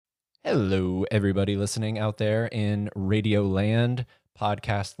Hello, everybody listening out there in Radio Land,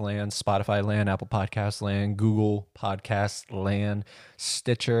 Podcast Land, Spotify Land, Apple Podcast Land, Google Podcast Land,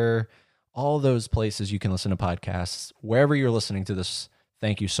 Stitcher, all those places you can listen to podcasts. Wherever you're listening to this,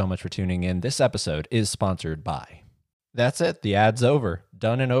 thank you so much for tuning in. This episode is sponsored by. That's it. The ad's over.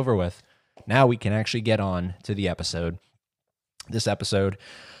 Done and over with. Now we can actually get on to the episode. This episode,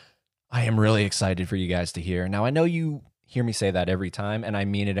 I am really excited for you guys to hear. Now, I know you hear me say that every time, and I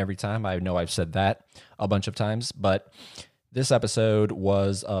mean it every time. I know I've said that a bunch of times, but this episode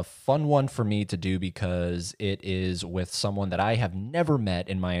was a fun one for me to do because it is with someone that I have never met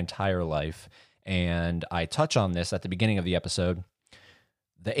in my entire life. And I touch on this at the beginning of the episode.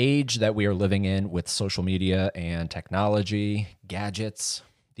 The age that we are living in with social media and technology, gadgets,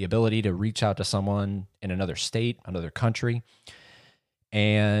 the ability to reach out to someone in another state, another country,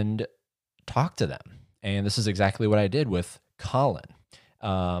 and talk to them. And this is exactly what I did with Colin.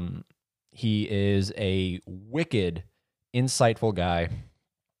 He is a wicked, insightful guy,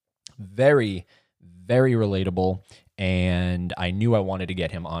 very, very relatable. And I knew I wanted to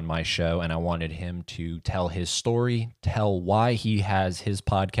get him on my show, and I wanted him to tell his story, tell why he has his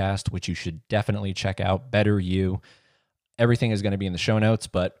podcast, which you should definitely check out, Better You. Everything is going to be in the show notes,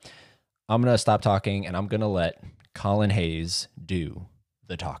 but I'm going to stop talking, and I'm going to let Colin Hayes do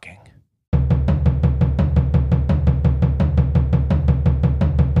the talking.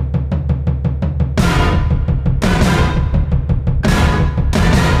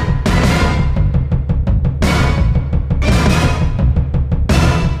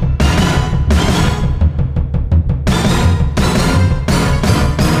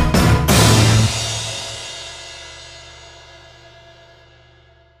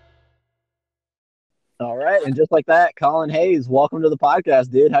 All right, and just like that, Colin Hayes, welcome to the podcast,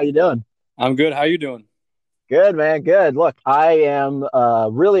 dude. How you doing? I'm good. How you doing? Good, man. Good. Look, I am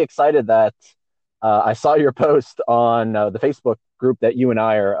really excited that I saw your post on the Facebook group that you and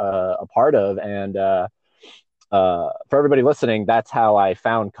I are a part of, and for everybody listening, that's how I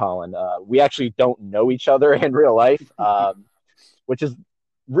found Colin. We actually don't know each other in real life, which is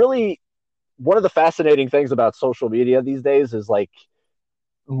really one of the fascinating things about social media these days. Is like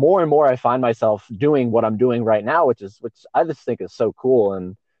more and more I find myself doing what I'm doing right now, which I just think is so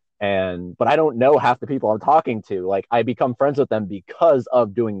cool. But I don't know half the people I'm talking to. Like, I become friends with them because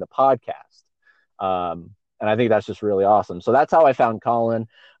of doing the podcast. And I think that's just really awesome. So that's how I found Colin.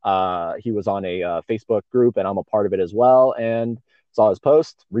 He was on a Facebook group, and I'm a part of it as well. And saw his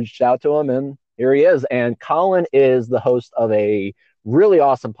post, reached out to him, and here he is. And Colin is the host of a really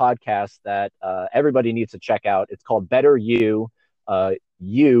awesome podcast that everybody needs to check out. It's called Better You. The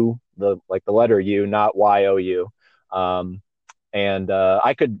letter U, not YOU.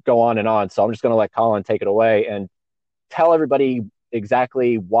 I could go on and on, so I'm just going to let Colin take it away and tell everybody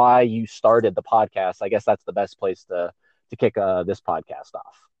exactly why you started the podcast. I guess that's the best place to kick this podcast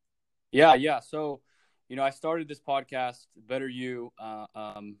off. Yeah. So, I started this podcast, Better You,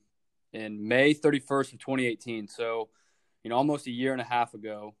 in May 31st of 2018. So, almost a year and a half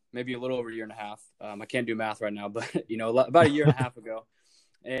ago, maybe a little over a year and a half. I can't do math right now, but, about a year and a half ago.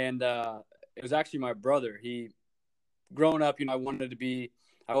 And it was actually my brother. Growing up,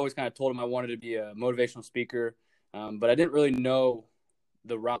 I always kind of told him I wanted to be a motivational speaker, but I didn't really know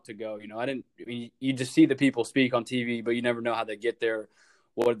the route to go. You just see the people speak on TV, but you never know how they get there,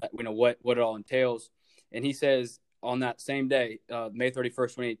 what it all entails. And he says on that same day, May 31st,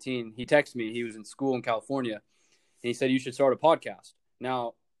 2018, he texted me. He was in school in California, and he said, "You should start a podcast."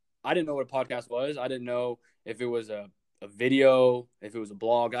 Now, I didn't know what a podcast was. I didn't know if it was a video, if it was a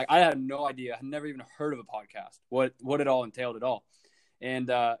blog. I had no idea. I had never even heard of a podcast, what it all entailed at all.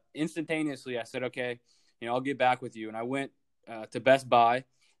 And instantaneously, I said, okay, I'll get back with you. And I went to Best Buy,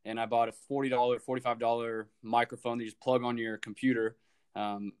 and I bought a $40, $45 microphone that you just plug on your computer,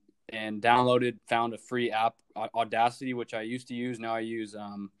 and found a free app, Audacity, which I used to use. Now I use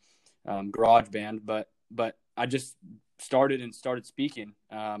GarageBand, but I just started speaking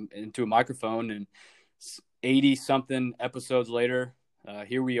into a microphone, and 80 something episodes later,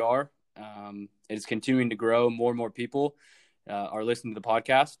 here we are. It's continuing to grow. More and more people are listening to the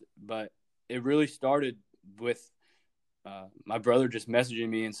podcast, but it really started with my brother just messaging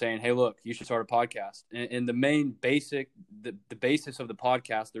me and saying, "Hey, look, you should start a podcast." And the main the basis of the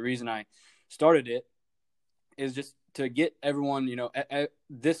podcast, the reason I started it is just to get everyone,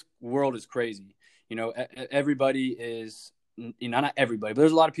 this world is crazy. Everybody is, not everybody, but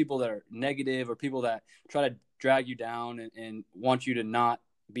there's a lot of people that are negative, or people that try to drag you down and want you to not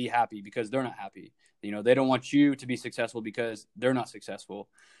be happy because they're not happy. They don't want you to be successful because they're not successful.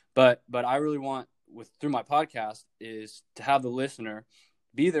 But I really want, through my podcast, is to have the listener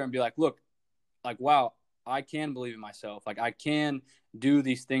be there and be like, look, like, wow, I can believe in myself. Like, I can do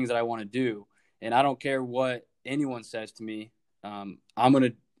these things that I want to do. And I don't care what anyone says to me. I'm going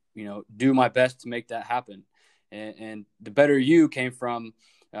to, do my best to make that happen. And the better you came from,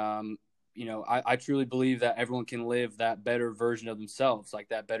 I truly believe that everyone can live that better version of themselves, like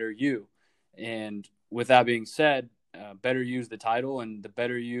that better you. And with that being said, better you is the title, and the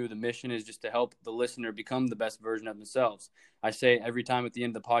better you, the mission is just to help the listener become the best version of themselves. I say every time at the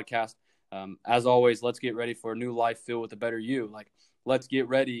end of the podcast, as always, let's get ready for a new life filled with a better you. Like, let's get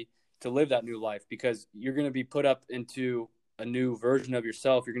ready to live that new life, because you're going to be put up into a new version of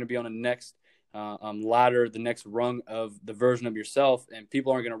yourself. You're going to be on the next ladder, the next rung of the version of yourself, and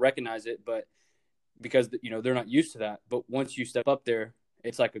people aren't going to recognize it, but because they're not used to that. But once you step up there,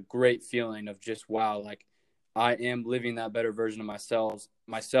 it's like a great feeling of just, wow, like I am living that better version of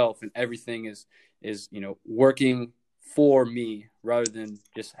myself, and everything is working for me rather than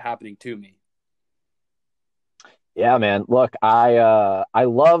just happening to me. Yeah, man. Look, I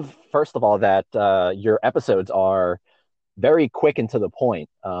love, first of all, that your episodes are very quick and to the point.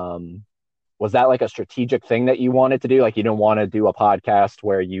 Was that like a strategic thing that you wanted to do? Like, you didn't want to do a podcast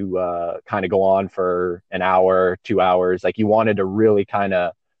where you kind of go on for an hour, 2 hours. Like, you wanted to really kind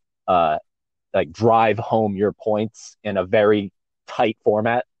of like drive home your points in a very tight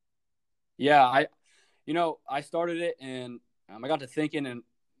format. Yeah, I started it, and I got to thinking, and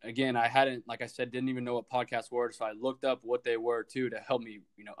again, I hadn't, like I said, didn't even know what podcasts were, so I looked up what they were too to help me,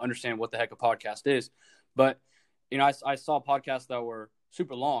 understand what the heck a podcast is. But I saw podcasts that were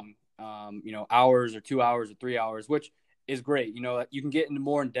super long, hours or 2 hours or 3 hours, which is great. You can get into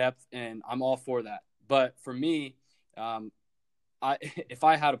more in depth, and I'm all for that. But for me, if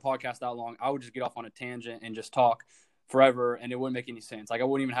I had a podcast that long, I would just get off on a tangent and just talk forever, and it wouldn't make any sense. Like, I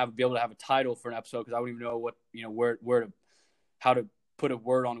wouldn't even be able to have a title for an episode, because I wouldn't even know what, how to put a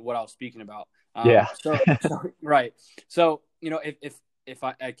word on what I was speaking about. Yeah. Right. So, if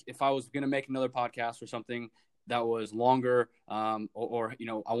I was going to make another podcast or something that was longer, or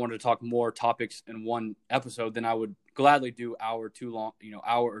I wanted to talk more topics in one episode, then I would gladly do hour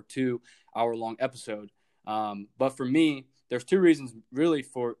or 2 hour long episode. But for me, there's two reasons really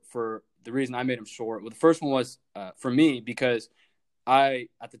for the reason I made them short. Well, the first one was for me, because at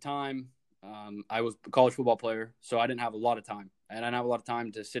the time, I was a college football player, so I didn't have a lot of time. And I didn't have a lot of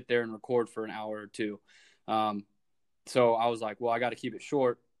time to sit there and record for an hour or two. So I was like, well, I got to keep it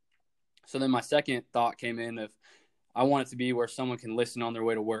short. So then my second thought came in of, I want it to be where someone can listen on their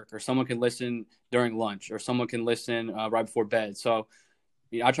way to work, or someone can listen during lunch, or someone can listen right before bed. So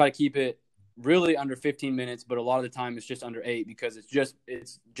I try to keep it really under 15 minutes, but a lot of the time it's just under 8, because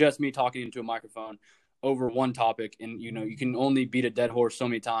it's just me talking into a microphone over one topic. And, you can only beat a dead horse so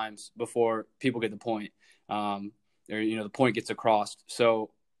many times before people get the point, or, the point gets across.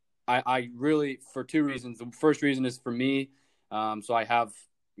 So I really, for two reasons. The first reason is for me. So I have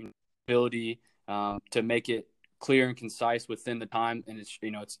ability to make it clear and concise within the time. And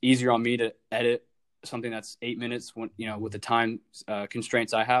it's easier on me to edit something that's 8 minutes when, with the time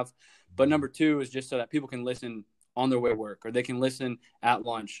constraints I have. But number two is just so that people can listen on their way to work, or they can listen at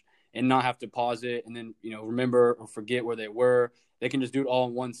lunch and not have to pause it and then, remember or forget where they were. They can just do it all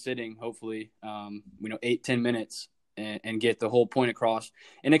in one sitting, hopefully, 8-10 minutes, and get the whole point across.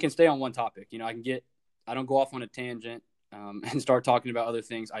 And it can stay on one topic. I don't go off on a tangent and start talking about other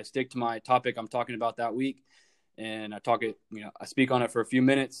things. I stick to my topic I'm talking about that week, and I I speak on it for a few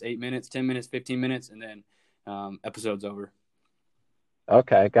minutes, 8 minutes, 10 minutes, 15 minutes, and then episode's over.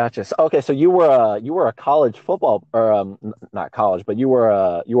 Okay, gotcha. So you were a college football, or not college, but you were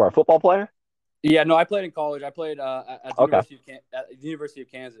a football player? Yeah, no, I played in college. I played at the University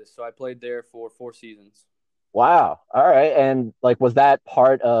of Kansas. So I played there for 4 seasons. Wow. All right. And like,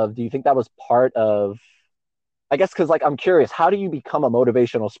 do you think that was part of, I guess, because like, I'm curious, how do you become a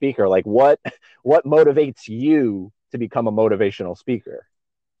motivational speaker? Like, what motivates you to become a motivational speaker?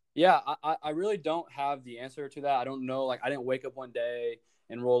 Yeah, I really don't have the answer to that. I don't know. Like, I didn't wake up one day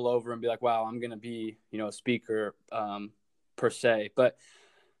and roll over and be like, wow, I'm going to be, a speaker per se. But,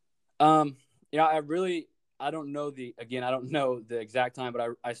 I don't know the exact time,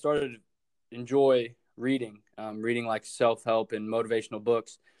 but I started to enjoy reading like self-help and motivational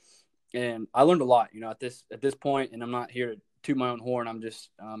books. And I learned a lot, at this point, and I'm not here to toot my own horn. I'm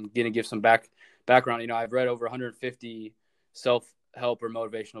just going to give some background. I've read over 150 self-help or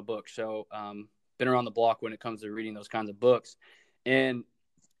motivational books. So been around the block when it comes to reading those kinds of books. And,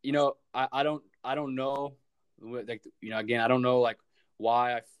 I don't know, like, again, I don't know like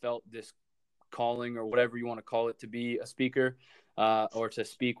why I felt this calling, or whatever you want to call it, to be a speaker or to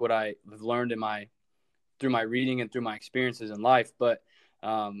speak what I've learned through my reading and through my experiences in life. But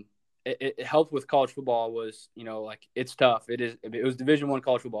It helped with college football was, like it's tough. It was Division I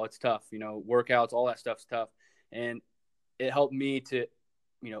college football. It's tough, workouts, all that stuff's tough. And it helped me to,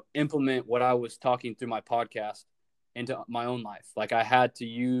 implement what I was talking through my podcast into my own life. Like I had to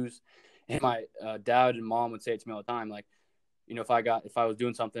use, and my dad and mom would say it to me all the time. Like, if I was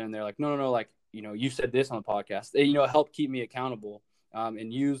doing something and they're like, no, like, you said this on the podcast, it helped keep me accountable,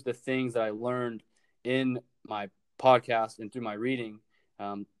 and use the things that I learned in my podcast and through my reading,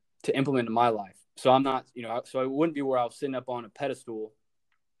 to implement in my life. So I'm not, so I wouldn't be where I was sitting up on a pedestal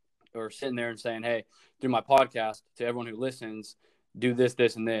or sitting there and saying, hey, through my podcast to everyone who listens, do this,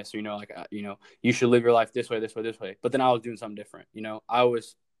 this, and this, you should live your life this way, this way, this way. But then I was doing something different.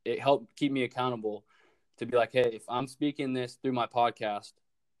 It helped keep me accountable to be like, hey, if I'm speaking this through my podcast,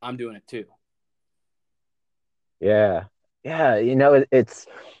 I'm doing it too. Yeah. Yeah. It's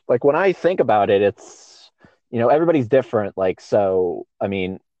like when I think about it, it's, everybody's different. Like, so, I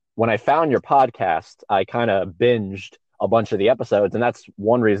mean, when I found your podcast, I kind of binged a bunch of the episodes. And that's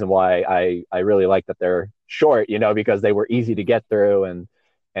one reason why I really like that they're short, because they were easy to get through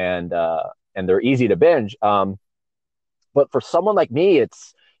and they're easy to binge. But for someone like me,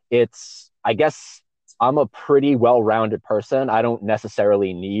 I guess I'm a pretty well-rounded person. I don't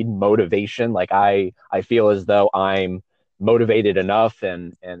necessarily need motivation. Like I feel as though I'm motivated enough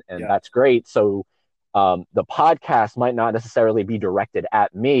and Yeah. that's great. So the podcast might not necessarily be directed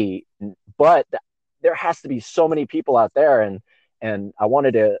at me, but there has to be so many people out there. And I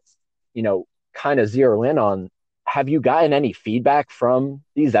wanted to, kind of zero in on, have you gotten any feedback from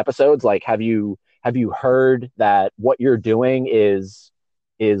these episodes? Like, have you heard that what you're doing is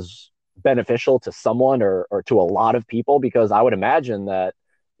beneficial to someone or to a lot of people? Because I would imagine that,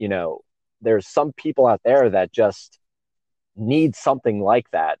 there's some people out there that just need something like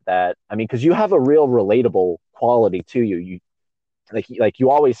that. I mean, because you have a real relatable quality to you. You like you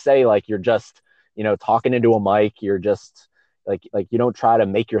always say, like, you're just, talking into a mic. You're just like you don't try to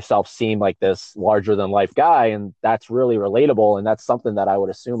make yourself seem like this larger than life guy, and that's really relatable. And that's something that I would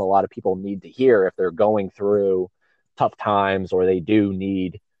assume a lot of people need to hear if they're going through tough times, or they do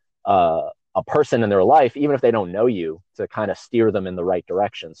need a person in their life, even if they don't know you, to kind of steer them in the right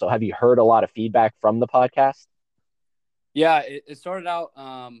direction. So have you heard a lot of feedback from the podcast? Yeah, it started out,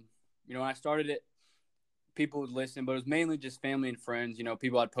 when I started it, people would listen, but it was mainly just family and friends.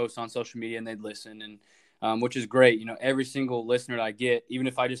 People I'd post on social media and they'd listen, and which is great. Every single listener that I get, even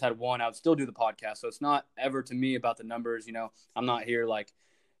if I just had one, I would still do the podcast. So it's not ever to me about the numbers. I'm not here like,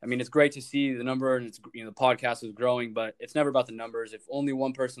 I mean, it's great to see the number and it's, the podcast is growing, but it's never about the numbers. If only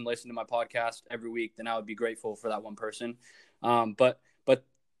one person listened to my podcast every week, then I would be grateful for that one person. But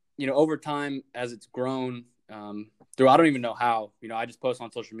over time, as it's grown, through, I don't even know how, I just post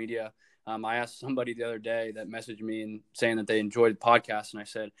on social media. I asked somebody the other day that messaged me and saying that they enjoyed the podcast. And I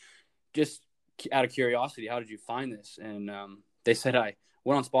said, just out of curiosity, how did you find this? And they said, I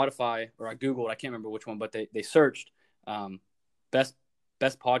went on Spotify, or I Googled, I can't remember which one, but they searched best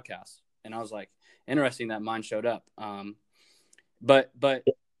podcasts. And I was like, interesting that mine showed up. But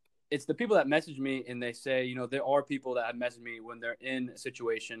it's the people that message me and they say, there are people that have messaged me when they're in a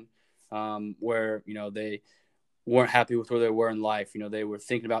situation where, they weren't happy with where they were in life. They were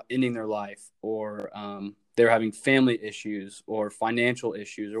thinking about ending their life, or they were having family issues or financial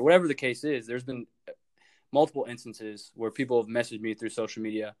issues, or whatever the case is. There's been multiple instances where people have messaged me through social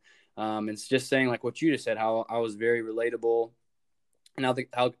media. It's just saying, like what you just said, how I was very relatable, and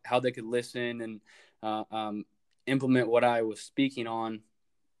how they could listen and implement what I was speaking on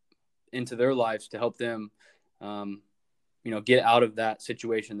into their lives to help them, get out of that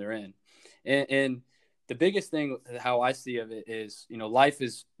situation they're in. And the biggest thing, how I see of it is, life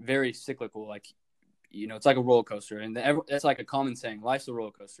is very cyclical. Like, it's like a roller coaster, and that's like a common saying, life's a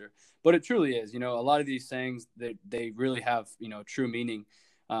roller coaster, but it truly is. A lot of these sayings, they really have, true meaning.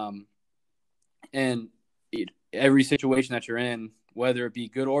 And every situation that you're in, whether it be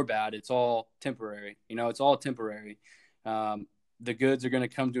good or bad, it's all temporary. It's all temporary. The goods are going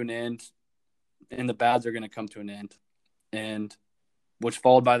to come to an end, and the bads are going to come to an end. And which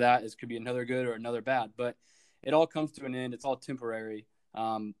followed by that could be another good or another bad, but it all comes to an end. It's all temporary.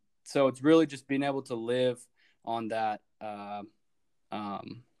 So it's really just being able to live on that,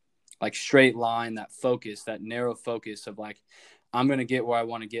 like straight line, that focus, that narrow focus of like, I'm going to get where I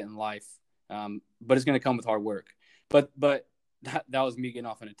want to get in life. But it's going to come with hard work. But that was me getting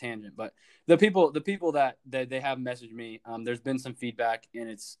off on a tangent. But the people that they have messaged me, there's been some feedback, and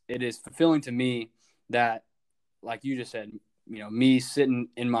it is fulfilling to me that, like you just said, me sitting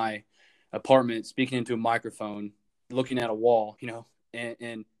in my apartment, speaking into a microphone, looking at a wall,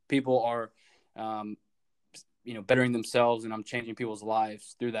 and people are bettering themselves and I'm changing people's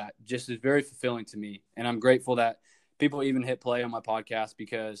lives through that just is very fulfilling to me. And I'm grateful that people even hit play on my podcast,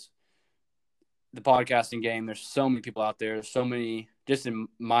 because the podcasting game, there's so many people out there. There's so many, just in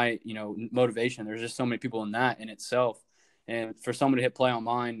my, motivation, there's just so many people in that in itself. And for someone to hit play on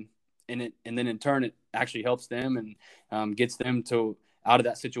mine and then in turn, it actually helps them and gets them to out of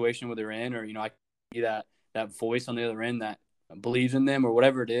that situation where they're in, or, I can be that voice on the other end that believes in them or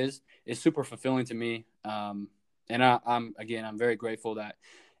whatever it is super fulfilling to me. And I'm very grateful that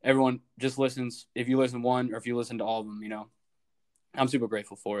everyone just listens. If you listen to one or if you listen to all of them, I'm super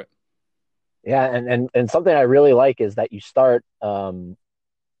grateful for it. Yeah, and something I really like is that you start,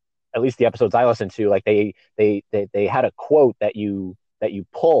 at least the episodes I listen to, like they had a quote that you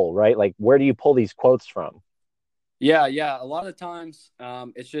pull, right? Like, where do you pull these quotes from? Yeah. A lot of the times,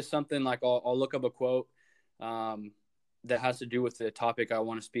 it's just something like I'll look up a quote that has to do with the topic I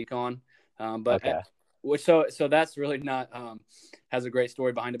want to speak on. Okay. So that's really not has a great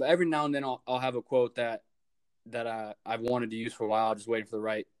story behind it. But every now and then I'll have a quote that I've wanted to use for a while, just waiting for the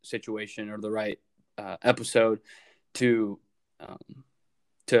right situation or the right episode to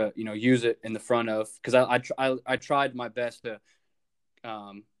use it in the front of, because I tried my best to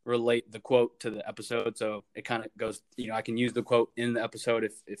relate the quote to the episode, so it kind of goes, I can use the quote in the episode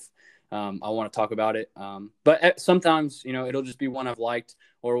if I want to talk about it. But sometimes, it'll just be one I've liked,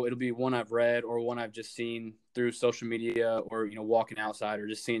 or it'll be one I've read, or one I've just seen through social media, or, walking outside, or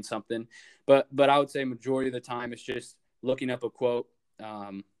just seeing something. But I would say majority of the time it's just looking up a quote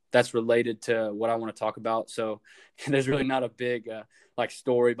that's related to what I want to talk about. So there's really not a big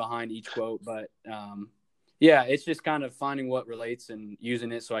story behind each quote, but yeah, it's just kind of finding what relates and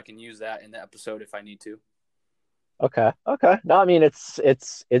using it so I can use that in the episode if I need to. Okay. No, I mean, it's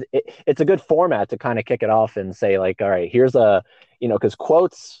a good format to kind of kick it off and say, like, all right, here's because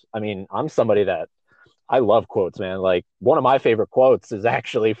quotes, I mean, I'm somebody that I love quotes, man. Like, one of my favorite quotes is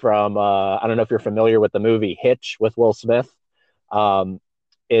actually from I don't know if you're familiar with the movie Hitch with Will Smith.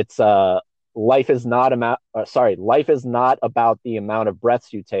 It's life is not life is not about the amount of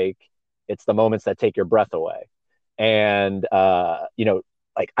breaths you take. It's the moments that take your breath away. And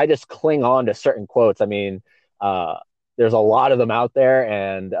like, I just cling on to certain quotes. I mean, there's a lot of them out there,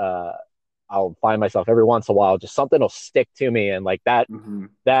 and I'll find myself every once in a while, just something will stick to me. And like that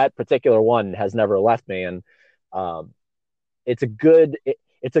particular one has never left me. And it's a good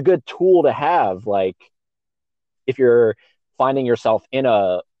tool to have. Like, if you're finding yourself in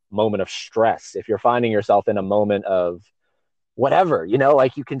a moment of stress, if you're finding yourself in a moment of whatever,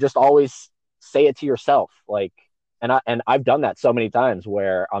 like, you can just always say it to yourself. Like, and I've done that so many times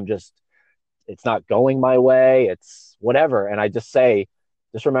where it's not going my way, it's whatever, and I just say,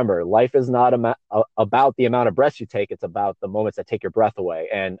 just remember, life is not about the amount of breaths you take, it's about the moments that take your breath away.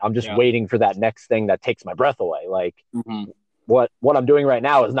 And I'm just waiting for that next thing that takes my breath away. Like, what I'm doing right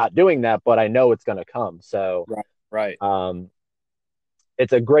now is not doing that, but I know it's going to come. So right.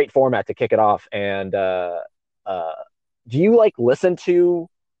 It's a great format to kick it off. And do you like listen to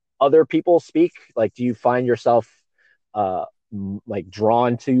other people speak? Like, do you find yourself like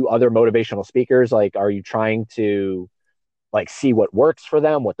drawn to other motivational speakers? Like, are you trying to like see what works for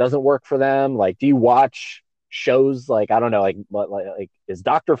them, what doesn't work for them? Like, do you watch shows like, I don't know, like is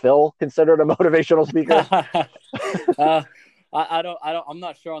Dr. Phil considered a motivational speaker? I'm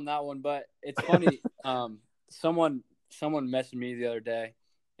not sure on that one, but it's funny. Someone messaged me the other day,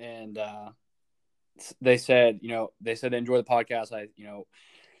 and they said they enjoy the podcast.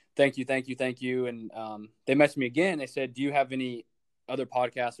 Thank you. And they messaged me again. They said, do you have any other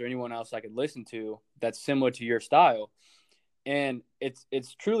podcasts or anyone else I could listen to that's similar to your style? And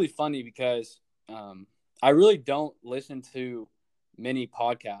it's truly funny because I really don't listen to many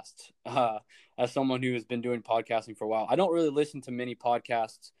podcasts. As someone who has been doing podcasting for a while, I don't really listen to many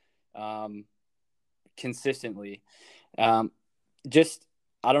podcasts consistently. Just,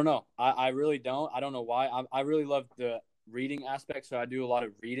 I don't know. I really don't. I don't know why. I really love the reading aspect, so I do a lot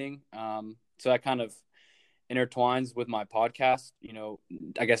of reading. So that kind of intertwines with my podcast.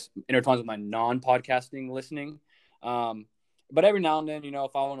 I guess intertwines with my non-podcasting listening. But every now and then,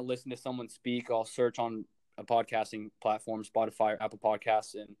 if I want to listen to someone speak, I'll search on a podcasting platform, Spotify or Apple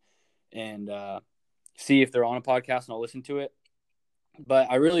Podcasts, and see if they're on a podcast, and I'll listen to it. But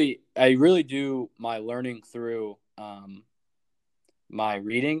I really do my learning through my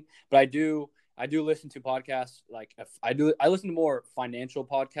reading. But I do listen to podcasts. Like, I listen to more financial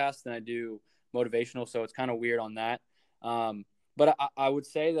podcasts than I do motivational, so it's kind of weird on that. But I would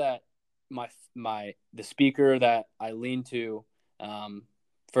say that the speaker that I lean to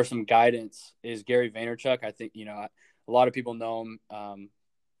for some guidance is Gary Vaynerchuk. I think a lot of people know him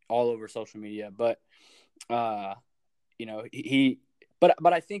all over social media, but uh,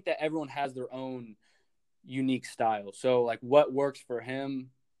 but I think that everyone has their own unique style. So like what works for him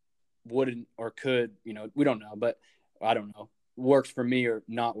wouldn't or could, we don't know, but I don't know, works for me or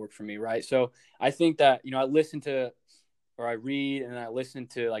not work for me. Right. So I think that, I listen to, or I read and I listen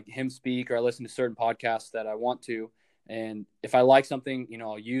to like him speak, or I listen to certain podcasts that I want to. And if I like something,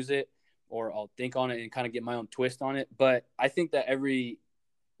 I'll use it or I'll think on it and kind of get my own twist on it. But I think that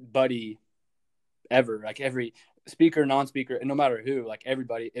everybody ever, like every speaker, non-speaker, and no matter who, like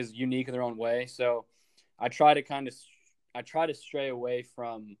everybody is unique in their own way. So I try to stray away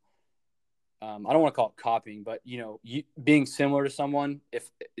from, I don't want to call it copying, but being similar to someone. If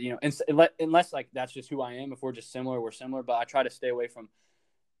unless like that's just who I am. If we're just similar, we're similar. But I try to stay away from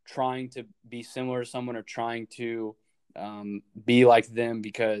trying to be similar to someone or trying to be like them,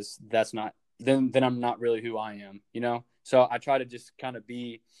 because that's not then I'm not really who I am. So I try to just kind of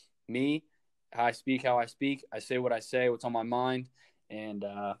be me, how I speak, I say what I say, what's on my mind, and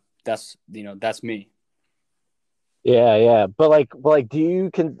that's me. Yeah. But like,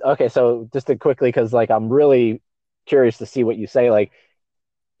 okay, so just to quickly, because like I'm really curious to see what you say. Like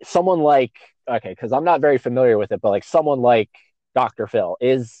someone like, okay, because I'm not very familiar with it, but like someone like Dr. Phil,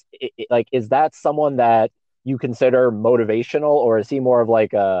 is that someone that you consider motivational, or is he more of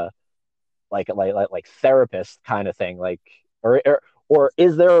like a like therapist kind of thing? Like, or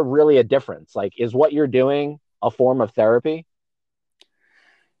is there really a difference? Like, is what you're doing a form of therapy?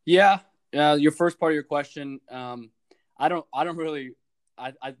 Yeah. Your first part of your question, I don't really.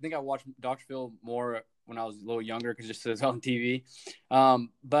 I think I watched Dr. Phil more when I was a little younger because just it's on TV.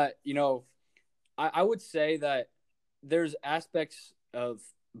 But I would say that there's aspects of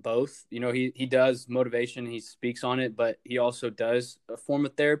both. He does motivation, he speaks on it, but he also does a form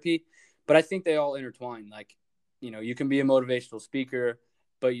of therapy. But I think they all intertwine. Like, you can be a motivational speaker,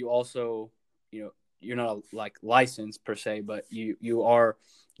 but you also, you're not like licensed per se, but you are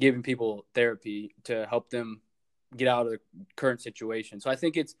giving people therapy to help them get out of the current situation. So I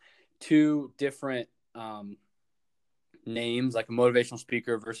think it's two different names, like a motivational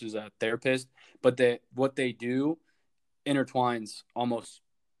speaker versus a therapist, but what they do intertwines almost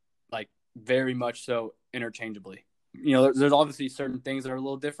like very much so interchangeably. There's obviously certain things that are a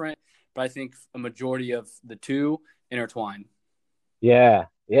little different, but I think a majority of the two intertwine. Yeah.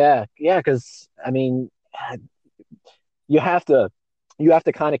 Because I mean, you have to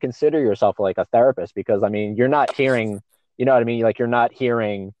kind of consider yourself like a therapist, because I mean, you're not hearing, you know what I mean? Like you're not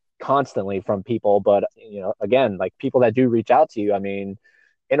hearing constantly from people, but again, like people that do reach out to you, I mean,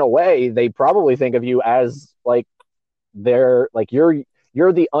 in a way, they probably think of you as like they're like you're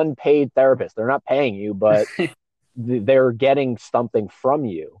the unpaid therapist. They're not paying you, but they're getting something from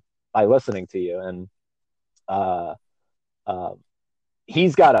you by listening to you. And uh, uh,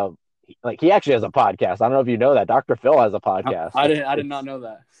 he's got a he actually has a podcast. I don't know if you know that Dr. Phil has a podcast. I did not know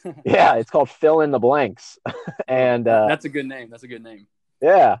that. Yeah, it's called Fill in the Blanks, and that's a good name. That's a good name.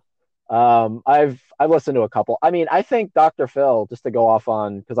 Yeah. I've listened to a couple. I mean, I think Dr. Phil, just to go off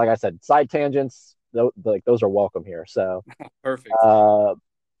on, because like I said, side tangents, like those are welcome here. So perfect.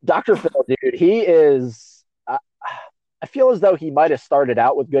 Dr. Phil, dude, he is. I feel as though he might have started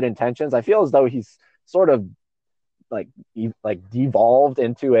out with good intentions. I feel as though he's sort of like devolved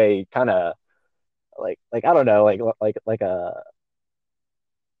into a kind of like I don't know, like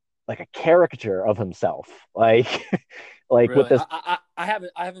a caricature of himself, like like really? with this. I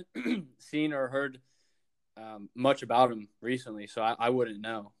haven't seen or heard much about him recently, so I wouldn't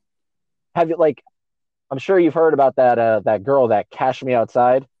know. Have you like? I'm sure you've heard about that girl that cashed me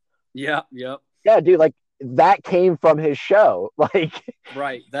outside. Yeah, yep. Yeah, dude, like that came from his show. Like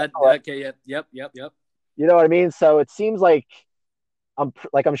right. Okay, yep. You know what I mean? So it seems like I'm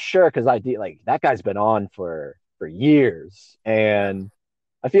sure, because like that guy's been on for years, and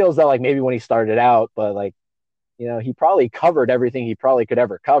I feel as though like maybe when he started out, but like he probably covered everything he probably could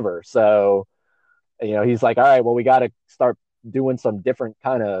ever cover. So he's like, all right, well, we got to start doing some different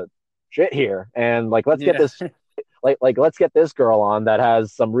kind of shit here, and like let's get this let's get this girl on that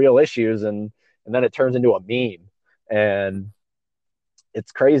has some real issues, and then it turns into a meme, and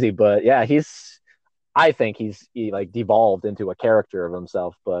it's crazy. But yeah, I think he like devolved into a character of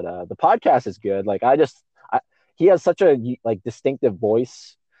himself. But the podcast is good. Like he has such a like distinctive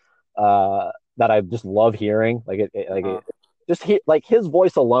voice that I just love hearing. Just like his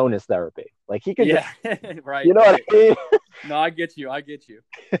voice alone is therapy. Like he could right. You know what I mean? No, I get you.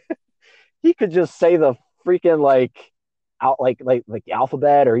 He could just say the freaking like the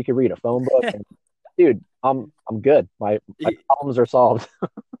alphabet, or he could read a phone book. And, dude, I'm good. My problems are solved.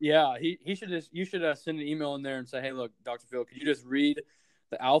 Yeah, you should send an email in there and say, hey, look, Dr. Phil, could you just read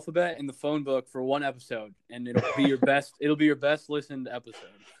the alphabet and the phone book for one episode, and it'll be your best. It'll be your best listened episode.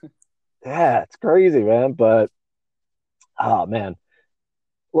 Yeah, it's crazy, man. But oh man,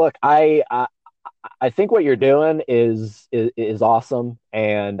 look, I think what you're doing is awesome,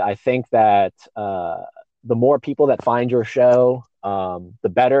 and I think that the more people that find your show, the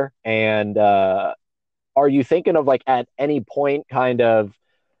better. And are you thinking of like at any point kind of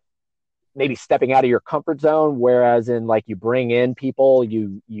maybe stepping out of your comfort zone, whereas in like you bring in people,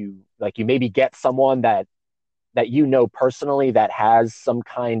 you like you maybe get someone that you know personally that has some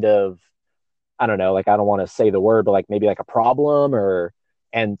kind of, I don't know, like I don't want to say the word, but like maybe like a problem, or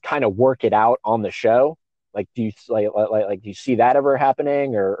and kind of work it out on the show? Like do you like do you see that ever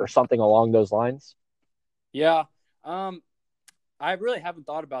happening, or something along those lines? Yeah. I really haven't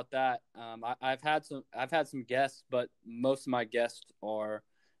thought about that. I've had some guests, but most of my guests are,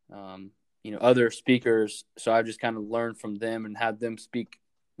 other speakers. So I've just kind of learned from them and had them speak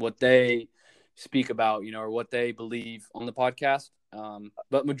what they speak about, or what they believe on the podcast.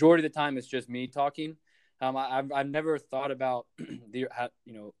 But majority of the time, it's just me talking. I've never thought about the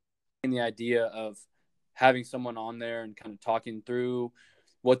idea of having someone on there and kind of talking through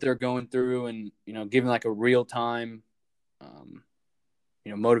what they're going through, and giving like a real time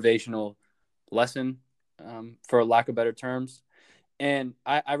motivational lesson, for lack of better terms. And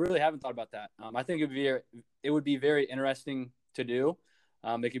I really haven't thought about that. I think it would be very interesting to do.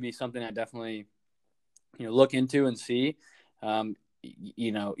 It could be something I definitely, look into and see.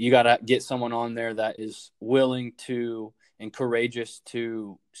 You got to get someone on there that is willing to and courageous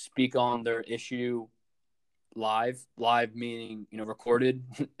to speak on their issue live meaning, recorded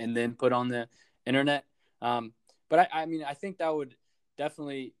and then put on the internet. But I think that would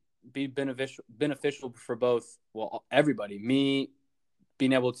definitely be beneficial for both, well, everybody, me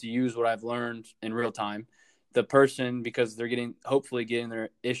being able to use what I've learned in real time, the person, because they're hopefully getting their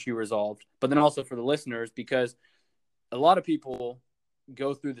issue resolved, but then also for the listeners, because a lot of people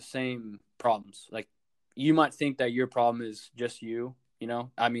go through the same problems. Like, you might think that your problem is just you,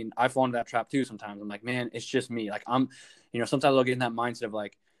 I fall into that trap too sometimes. I'm like, man, it's just me. Like, sometimes I'll get in that mindset of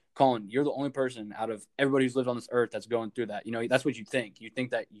like, Colin, you're the only person out of everybody who's lived on this earth that's going through that. That's what you think. You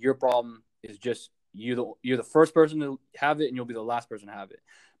think that your problem is just you. You're the first person to have it, and you'll be the last person to have it.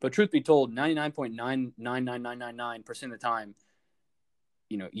 But truth be told, 99.999999% of the time,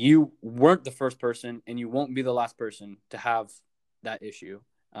 you weren't the first person, and you won't be the last person to have that issue.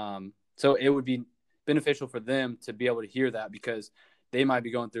 So it would be beneficial for them to be able to hear that, because they might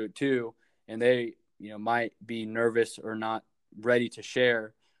be going through it too, and they, might be nervous or not ready to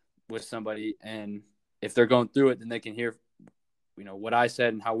share with somebody. And if they're going through it, then they can hear, what I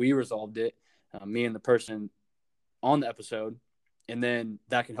said and how we resolved it, me and the person on the episode. And then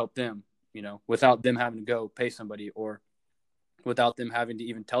that can help them, without them having to go pay somebody, or without them having to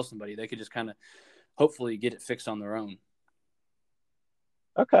even tell somebody. They could just kind of hopefully get it fixed on their own.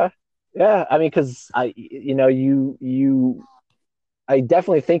 Okay. Yeah. I mean, because I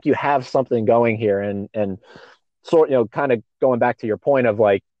definitely think you have something going here, and sort, kind of going back to your point of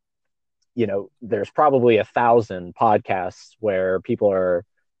like, there's probably 1,000 podcasts where people are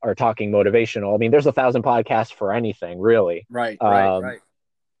talking motivational. I mean, there's 1,000 podcasts for anything, really. Right.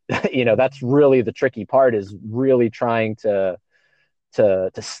 That's really the tricky part, is really trying to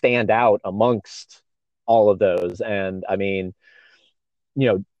stand out amongst all of those. And I mean,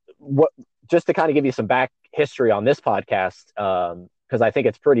 what, just to kind of give you some back history on this podcast, because I think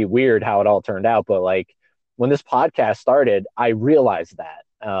it's pretty weird how it all turned out. But like, when this podcast started, I realized that.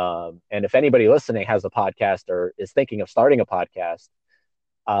 And if anybody listening has a podcast or is thinking of starting a podcast,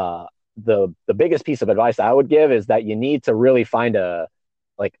 the biggest piece of advice I would give is that you need to really find a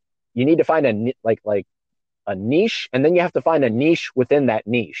niche, and then you have to find a niche within that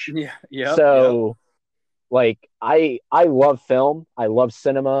niche. Yeah. Yeah. So like, I love film. I love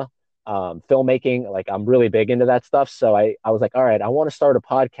cinema, filmmaking. Like, I'm really big into that stuff. So I was like, all right, I want to start a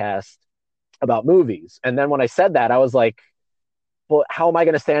podcast about movies. And then when I said that, I was like, well, how am I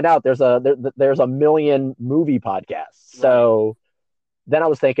going to stand out? There's a million movie podcasts. So then I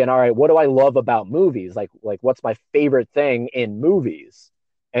was thinking, all right, what do I love about movies? Like what's my favorite thing in movies?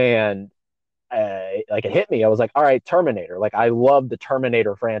 And like, it hit me. I was like, all right, Terminator. Like, I love the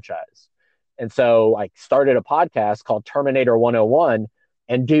Terminator franchise. And so I started a podcast called Terminator 101.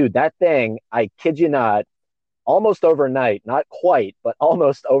 And dude, that thing, I kid you not, almost overnight, not quite, but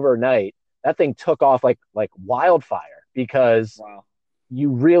almost overnight, that thing took off like wildfire, because you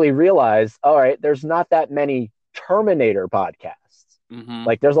really realize, all right, there's not that many Terminator podcasts. Mm-hmm.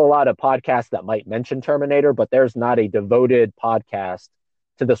 Like, there's a lot of podcasts that might mention Terminator, but there's not a devoted podcast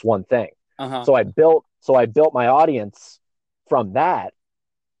to this one thing. Uh-huh. So I built my audience from that.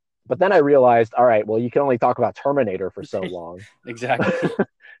 But then I realized, all right, well, you can only talk about Terminator for so long, Exactly.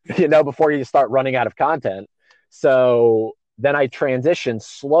 before you start running out of content. So then I transitioned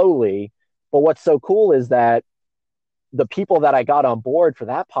slowly. But what's so cool is that the people that I got on board for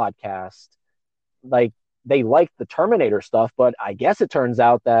that podcast, like, they liked the Terminator stuff, but I guess it turns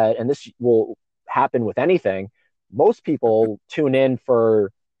out that, and this will happen with anything, most people tune in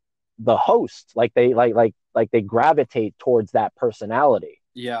for the host. Like they gravitate towards that personality.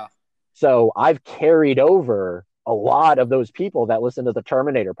 Yeah. So I've carried over a lot of those people that listen to the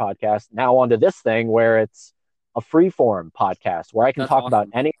Terminator podcast now onto this thing where it's a freeform podcast where I can That's talk about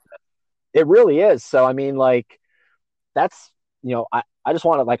awesome. anything. It really is. So I mean, like, that's, I just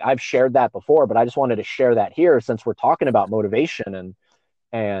want to, like, I've shared that before, but I just wanted to share that here since we're talking about motivation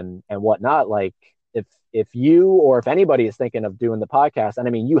and whatnot. Like, if you, or if anybody is thinking of doing the podcast, and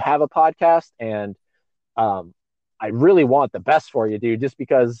I mean, you have a podcast, and I really want the best for you, dude, just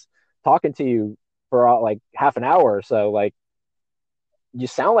because talking to you for like half an hour or so, like, you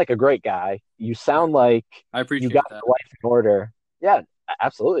sound like a great guy. You sound like I you got appreciate that. your life in order. Yeah,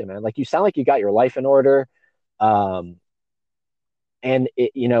 absolutely, man. Like, you sound like you got your life in order. Um, and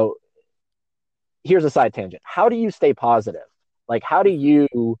here's a side tangent. How do you stay positive? Like, how do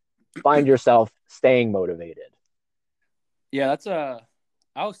you find yourself staying motivated? Yeah,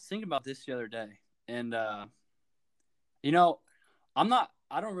 I was thinking about this the other day, and you know,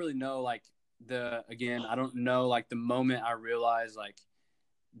 I don't really know, like, I don't know, like, the moment I realized, like,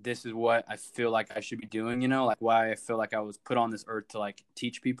 this is what I feel like I should be doing, like, why I feel like I was put on this earth to, like,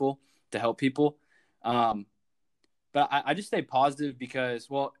 teach people, to help people. Um, but I just stay positive because,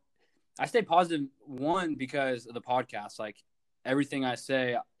 well, I stay positive, one, because of the podcast. Like, everything I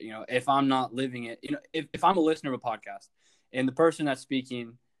say, if I'm not living it, if I'm a listener of a podcast and the person that's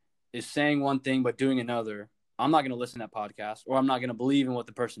speaking is saying one thing but doing another, I'm not going to listen to that podcast, or I'm not going to believe in what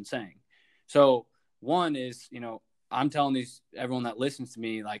the person's saying. So one is, I'm telling everyone that listens to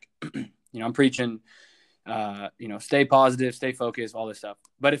me, like, I'm preaching, stay positive, stay focused, all this stuff.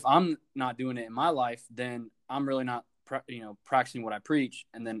 But if I'm not doing it in my life, then I'm really not, practicing what I preach.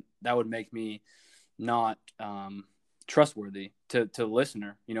 And then that would make me not trustworthy to the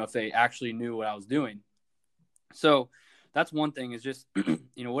listener, if they actually knew what I was doing. So that's one thing, is just,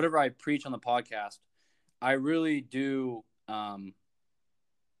 whatever I preach on the podcast, I really do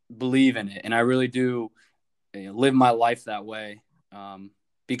believe in it. And I really do live my life that way.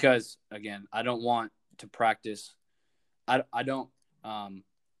 Because, again, I don't want to practice. I don't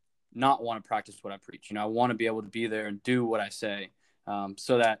not want to practice what I preach. I want to be able to be there and do what I say,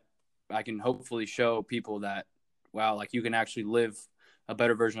 so that I can hopefully show people that, wow, like, you can actually live a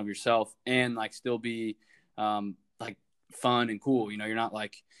better version of yourself and, like, still be like, fun and cool. You're not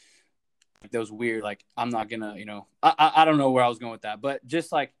like those weird, like, I'm not gonna, I don't know where I was going with that, but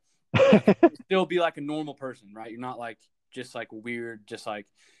just like still be like a normal person, right? You're not like just like weird, just like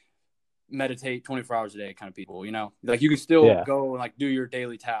meditate 24 hours a day kind of people, like, you can still Yeah. go and, like, do your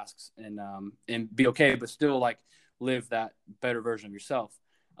daily tasks and be okay, but still, like, live that better version of yourself.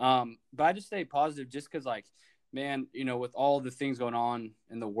 But I just stay positive just because, like, man, with all the things going on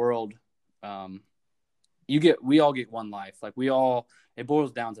in the world, we all get one life. Like, it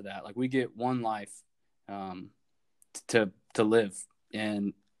boils down to that. Like, we get one life to live.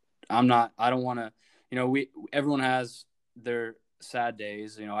 And I don't want to, everyone has their sad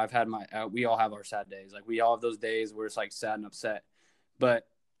days. I've had we all have our sad days. Like, we all have those days where it's, like, sad and upset. But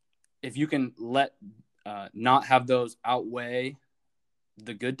if you can let not have those outweigh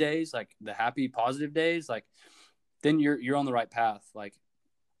the good days, like the happy, positive days, like, then you're on the right path. Like,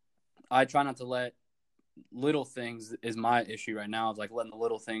 I try not to let little things is my issue right now. Is, like, letting the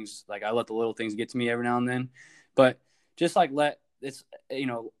little things, like, I let the little things get to me every now and then. But just, like, it's,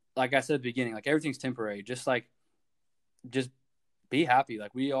 like I said at the beginning, like, everything's temporary. Just be happy.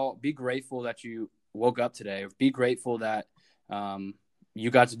 Like, we all be grateful that you woke up today, or be grateful that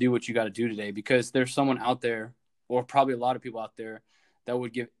you got to do what you got to do today, because there's someone out there, or probably a lot of people out there, that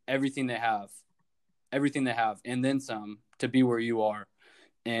would give everything they have, and then some, to be where you are.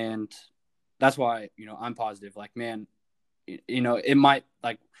 And that's why, I'm positive. Like, man, it might,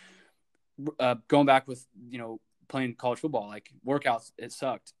 like, going back with, playing college football, like, workouts, it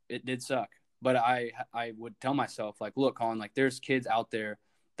sucked. It did suck. But I would tell myself, like, look, Colin, like, there's kids out there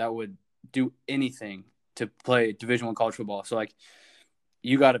that would do anything to play Division I college football. So, like,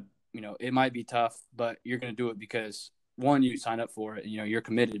 you got to, it might be tough, but you're going to do it because, one, you signed up for it, and, you're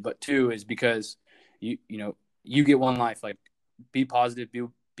committed. But two is because you get one life. Like, be positive,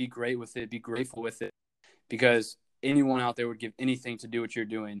 be great with it, be grateful with it, because anyone out there would give anything to do what you're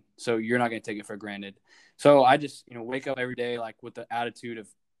doing. So you're not going to take it for granted. So I just, wake up every day, like, with the attitude of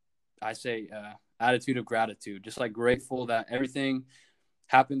I say attitude of gratitude, just like grateful that everything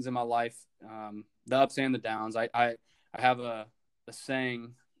happens in my life, the ups and the downs. I have a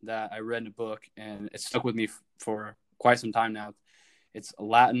saying that I read in a book, and it's stuck with me for quite some time now. It's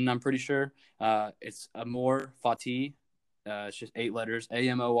Latin, I'm pretty sure. It's amor fati. It's just 8 letters,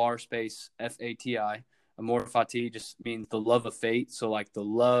 AMOR space FATI. Amor fati just means the love of fate. So like the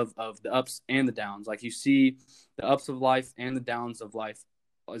love of the ups and the downs. Like you see the ups of life and the downs of life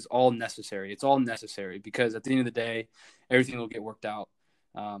is all necessary. It's all necessary because at the end of the day, everything will get worked out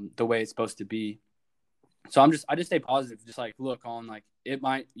the way it's supposed to be. So I just stay positive. Just like, look, on like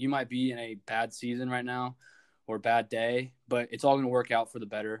you might be in a bad season right now or bad day, but it's all going to work out for the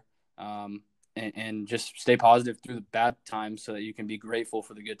better. And just stay positive through the bad times so that you can be grateful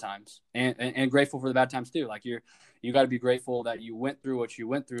for the good times and grateful for the bad times too. Like you got to be grateful that you went through what you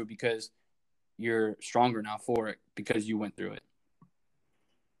went through because you're stronger now for it because you went through it.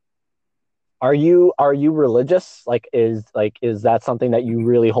 Are you religious? Is that something that you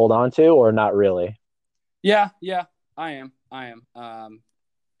really hold on to, or not really? Yeah, I am. I'm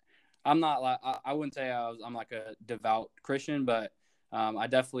not like I wouldn't say I'm like a devout Christian, but I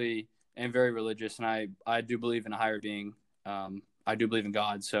definitely am very religious, and I do believe in a higher being. I do believe in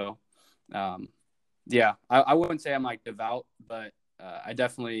God. So, yeah, I wouldn't say I'm like devout, but I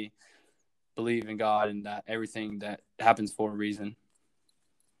definitely believe in God and that everything that happens for a reason.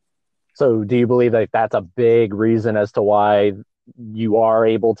 So do you believe that that's a big reason as to why you are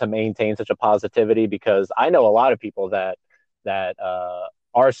able to maintain such a positivity? Because I know a lot of people that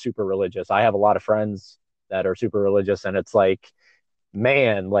are super religious. I have a lot of friends that are super religious, and it's like,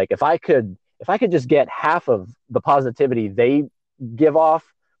 man, like if I could just get half of the positivity they give off,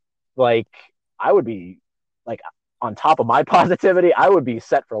 like I would be like on top of my positivity, I would be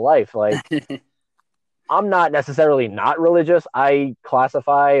set for life. Like I'm not necessarily not religious. I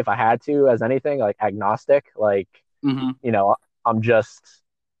classify, if I had to, as anything like agnostic. Like, Mm-hmm. you know, I'm just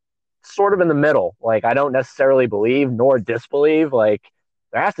sort of in the middle. Like, I don't necessarily believe nor disbelieve. Like,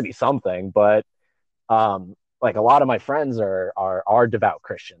 there has to be something, but like a lot of my friends are devout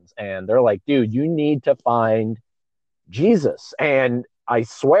Christians, and they're like, dude, you need to find Jesus, and I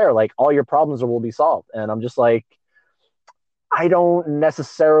swear, like all your problems will be solved. And I'm just like, I don't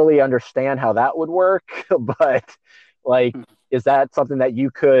necessarily understand how that would work, but like, is that something that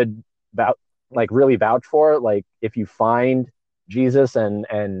you could really vouch for? Like, if you find Jesus and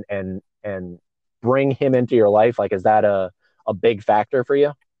bring him into your life, like, is that a big factor for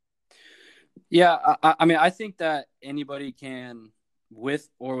you? Yeah, I mean, I think that anybody can, with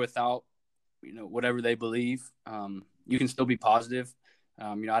or without, whatever they believe, you can still be positive.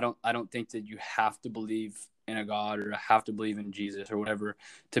 I don't think that you have to believe in a God or have to believe in Jesus or whatever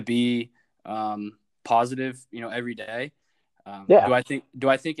to be positive, every day. Yeah. Do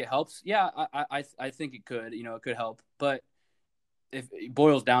I think it helps? Yeah, I think it could, it could help. But if it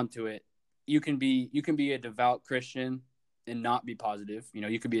boils down to it, you can be a devout Christian and not be positive.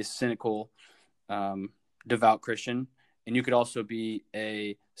 You could be a cynical devout Christian, and you could also be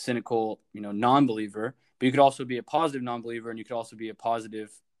a cynical, non-believer. But you could also be a positive non-believer, and you could also be a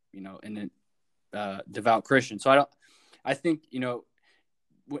positive, and devout Christian. So I think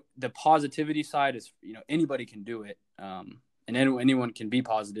the positivity side is anybody can do it, and anyone can be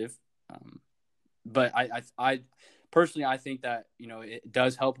positive. But I personally I think that it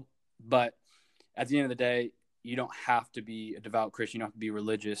does help. But at the end of the day, you don't have to be a devout Christian. You don't have to be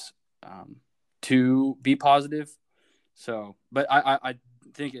religious to be positive. So, but I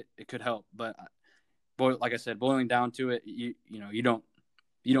think it could help. But like I said, boiling down to it, you don't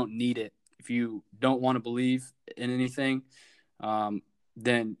need it. If you don't want to believe in anything,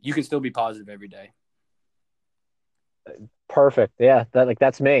 then you can still be positive every day. Perfect. Yeah,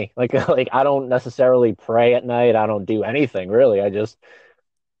 that's me. Like like I don't necessarily pray at night. I don't do anything really.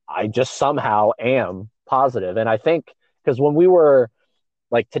 I just somehow am positive. And I think because when we were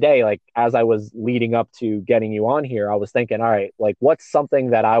like today, like as I was leading up to getting you on here, I was thinking, all right, like what's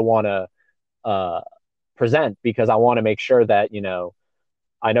something that I want to uh present, because I want to make sure that,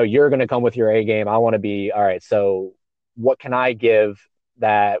 I know you're going to come with your A game. I want to be, all right, so what can I give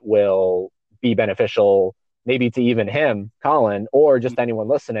that will be beneficial, maybe to even him, Colin, or just anyone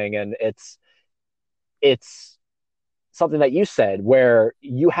listening? And it's something that you said where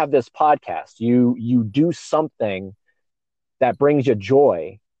you have this podcast, you do something that brings you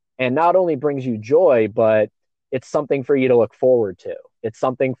joy, and not only brings you joy, but it's something for you to look forward to. It's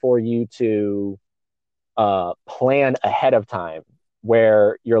something for you to plan ahead of time,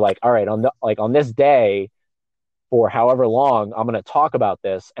 where you're like, all right, on this day, for however long, I'm going to talk about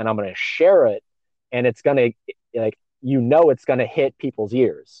this and I'm going to share it, and it's going to, like, it's going to hit people's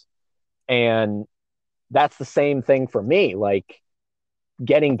ears. And that's the same thing for me, like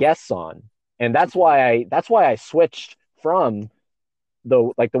getting guests on. And that's why I switched from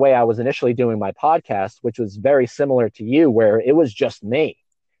the way I was initially doing my podcast, which was very similar to you, where it was just me.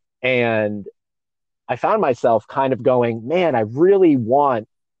 And I found myself kind of going, man, I really want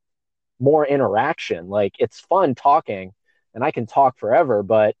more interaction. Like it's fun talking and I can talk forever,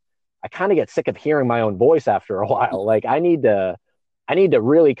 but I kind of get sick of hearing my own voice after a while. Like I need to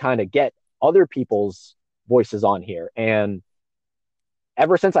really kind of get other people's voices on here. And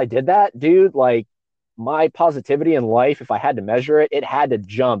ever since I did that, dude, like my positivity in life, if I had to measure it, it had to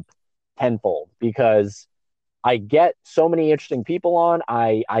jump tenfold because I get so many interesting people on.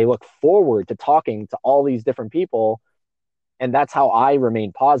 I look forward to talking to all these different people, and that's how I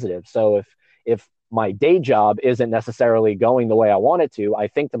remain positive. So if my day job isn't necessarily going the way I want it to, I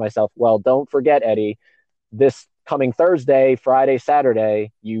think to myself, well, don't forget, Eddie, this coming Thursday, Friday,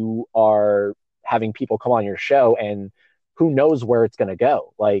 Saturday, you are having people come on your show, and who knows where it's going to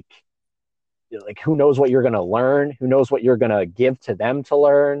go. Like who knows what you're going to learn, who knows what you're going to give to them to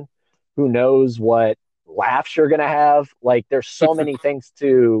learn, who knows what laughs you're going to have. Like there's so many things Yeah.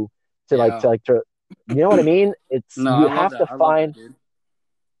 to you know what I mean? It's No, you I love have to that. I love that, find, dude.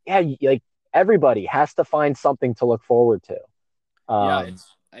 yeah, like everybody has to find something to look forward to. Yeah, um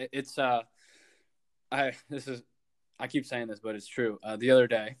it's I this is I keep saying this, but it's true. The other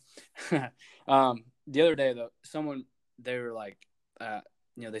day though, someone they were like,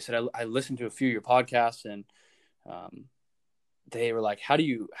 they said I listened to a few of your podcasts, and um, they were like, how do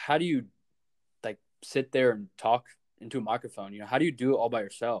you like sit there and talk into a microphone? How do you do it all by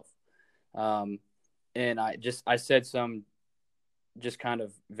yourself? Um, and I said some just kind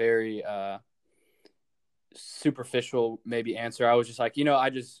of very superficial maybe answer. I was just like,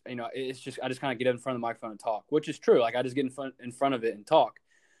 it's just I just kind of get in front of the microphone and talk, which is true. Like I just get in front of it and talk.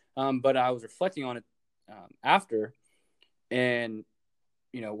 But I was reflecting on it after, and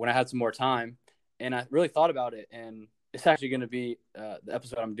when I had some more time, and I really thought about it, and it's actually going to be the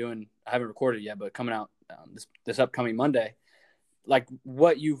episode I'm doing. I haven't recorded it yet, but coming out this upcoming Monday. Like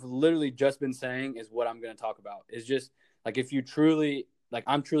what you've literally just been saying is what I'm going to talk about. Is just like if you truly like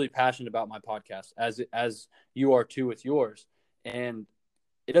I'm truly passionate about my podcast as you are too with yours, and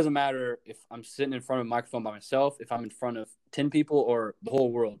it doesn't matter if I'm sitting in front of a microphone by myself, if I'm in front of 10 people or the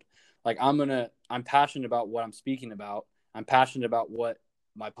whole world. Like I'm passionate about what I'm speaking about. I'm passionate about what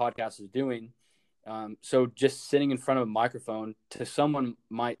my podcast is doing. So just sitting in front of a microphone to someone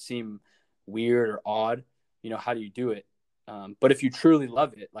might seem weird or odd. How do you do it? But if you truly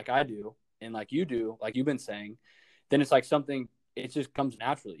love it, like I do, and like you do, like you've been saying, then it's like something, it just comes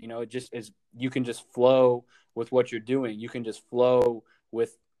naturally. It just is, you can just flow with what you're doing. You can just flow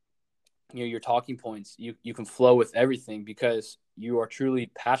with, your talking points. You can flow with everything because you are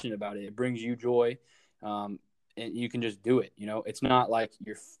truly passionate about it. It brings you joy. And you can just do it. It's not like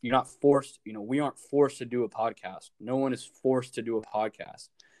you're not forced, we aren't forced to do a podcast. No one is forced to do a podcast.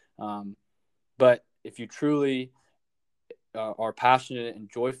 But if you truly are passionate and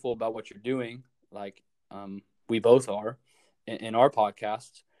joyful about what you're doing, like we both are in our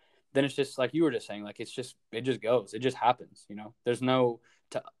podcasts, then it's just like you were just saying, like it just goes, it just happens. There's no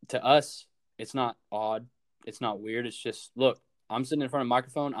to us, it's not odd, it's not weird. It's just, look, I'm sitting in front of a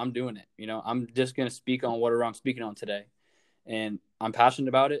microphone, I'm doing it. I'm just gonna speak on whatever I'm speaking on today, and I'm passionate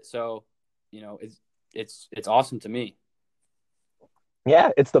about it. So, it's awesome to me. yeah,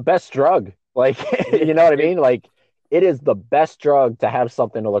 it's the best drug. Like It you is. know what I mean? Like it is the best drug to have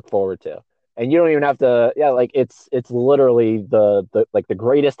something to look forward to. And you don't even have to, yeah, like it's literally the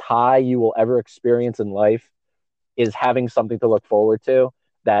greatest high you will ever experience in life is having something to look forward to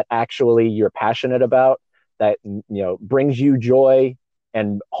that actually you're passionate about, that brings you joy,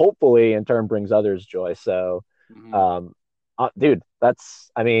 and hopefully in turn brings others joy. So Mm-hmm. um dude,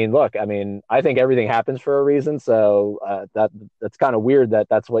 I mean, look, I mean, I think everything happens for a reason. So that's kind of weird that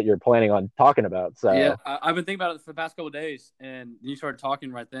that's what you're planning on talking about. Yeah, So I've been thinking about it for the past couple of days, and you started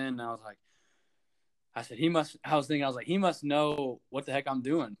talking right then, and I was like, I was thinking, I was like, he must know what the heck I'm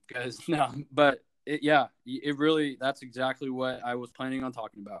doing, because no, but it really, that's exactly what I was planning on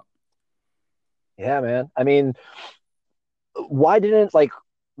talking about. yeah, man, I mean, why didn't like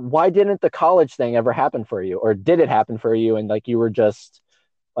why didn't the college thing ever happen for you, or did it happen for you and like you were just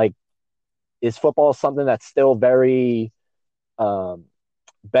like, is football something that's still very um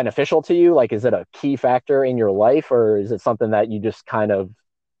beneficial to you? Like, is it a key factor in your life, or is it something that you just kind of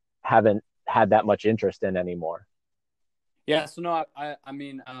haven't had that much interest in anymore? Yeah, so no, I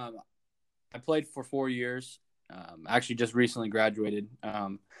mean, I played for 4 years. Actually, just recently graduated,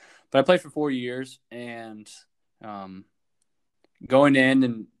 but I played for 4 years, and um, going in,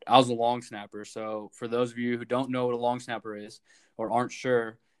 and I was a long snapper. So for those of you who don't know what a long snapper is or aren't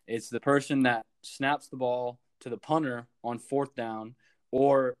sure, it's the person that snaps the ball to the punter on fourth down,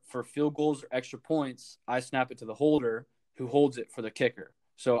 or for field goals or extra points, I snap it to the holder who holds it for the kicker.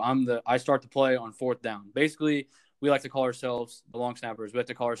 So I start the play on fourth down. Basically, we like to call ourselves the long snappers. We like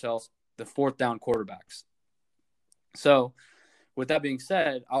to call ourselves the fourth down quarterbacks. So with that being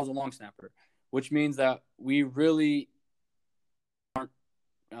said, I was a long snapper, which means that we really aren't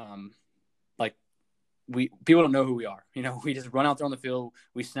like people don't know who we are. We just run out there on the field,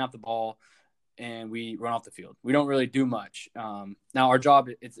 we snap the ball, and we run off the field. We don't really do much. Now our job,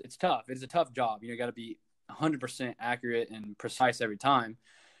 it's tough. It's a tough job. You got to be 100% accurate and precise every time,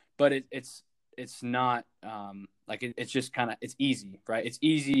 but it's not it's just kind of, it's easy, right? It's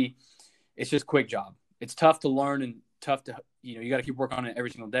easy. It's just a quick job. It's tough to learn and tough to, you got to keep working on it every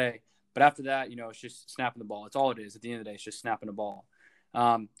single day. But after that, it's just snapping the ball. It's all it is. At the end of the day, it's just snapping the ball.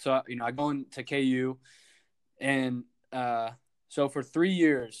 So, I go into KU, and so for 3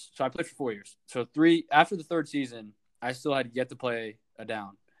 years, so I played for 4 years. So after the third season, I still had yet to play a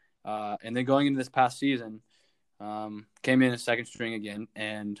down. And then going into this past season, came in a second string again.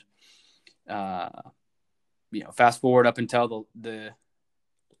 And, fast forward up until the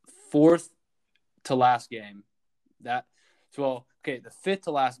fourth to last game. The fifth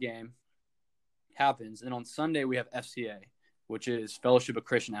to last game happens. And on Sunday, we have FCA, which is Fellowship of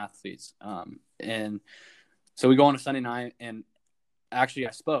Christian Athletes. And so we go on a Sunday night, and actually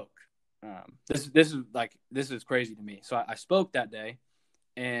I spoke. This is crazy to me. So I spoke that day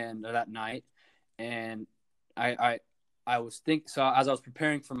and that night, and I was thinking. So as I was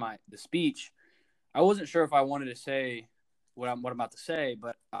preparing for the speech, I wasn't sure if I wanted to say what I'm about to say,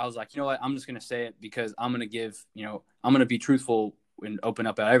 but I was like, you know what, I'm just going to say it because I'm going to give, I'm going to be truthful and open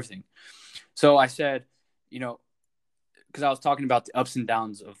up about everything. So I said, because I was talking about the ups and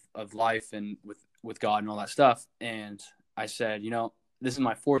downs of life and with God and all that stuff. And I said, this is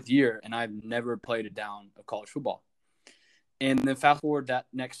my fourth year and I've never played a down of college football. And then fast forward that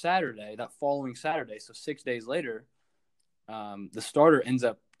following Saturday, so 6 days later, the starter ends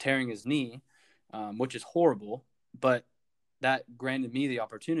up tearing his knee, which is horrible, but that granted me the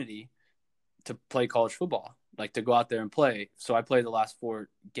opportunity to play college football, like to go out there and play. So I played the last 4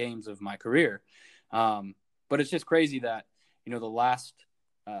 games of my career. But it's just crazy that, the last,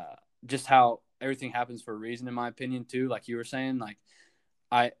 just how everything happens for a reason, in my opinion, too. Like you were saying, like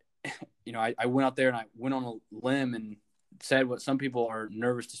I went out there and I went on a limb and said what some people are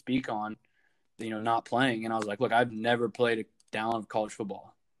nervous to speak on, not playing. And I was like, look, I've never played a down of college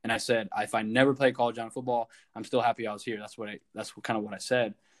football. And I said, if I never played college down football, I'm still happy I was here. That's kind of what I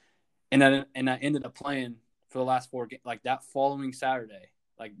said. And I ended up playing for the last 4 games, like that following Saturday.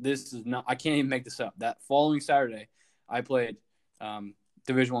 Like this is not, I can't even make this up. That following Saturday, I played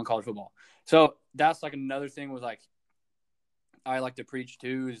Division I college football. So that's like another thing was like, I like to preach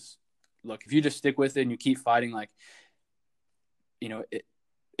too is, look, if you just stick with it and you keep fighting, like,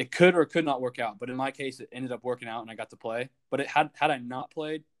 it could or could not work out. But in my case, it ended up working out and I got to play. But had I not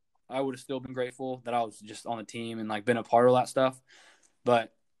played, I would have still been grateful that I was just on the team and like been a part of that stuff.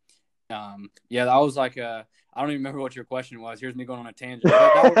 But that was like I don't even remember what your question was. Here's me going on a tangent.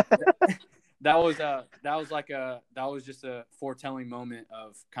 But that was just a foretelling moment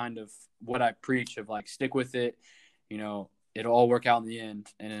of kind of what I preach of like stick with it, it'll all work out in the end.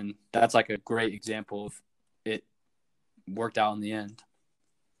 And that's like a great example of it worked out in the end.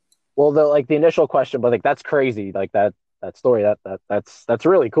 Well, the initial question, but like that's crazy. Like that story, that's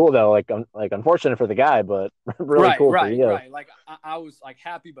really cool though. Like unfortunate for the guy, but really cool for you. Right. Like I was like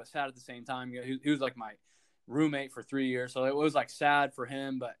happy but sad at the same time. He was like my roommate for 3 years, so it was like sad for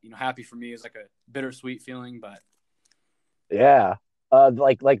him, but happy for me. It was like a bittersweet feeling. But yeah,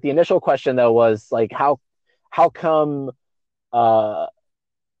 like the initial question though was like how come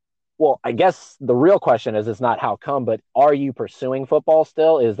well, I guess the real question is, it's not how come, but are you pursuing football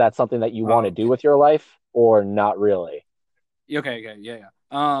still? Is that something that you want to do with your life or not really? Okay. Yeah.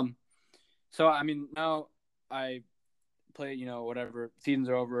 So, I mean, now I play, whatever, seasons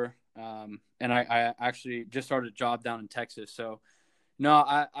are over. And I actually just started a job down in Texas. So, no,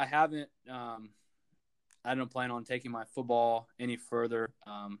 I haven't, I don't plan on taking my football any further.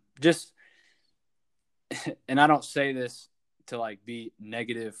 And I don't say this to like be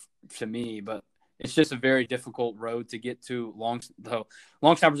negative to me, but it's just a very difficult road to get to long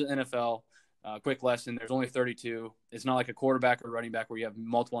snappers in the NFL. Quick lesson: there's only 32. It's not like a quarterback or running back where you have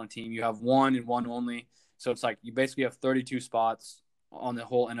multiple on a team. You have one and one only. So it's like you basically have 32 spots on the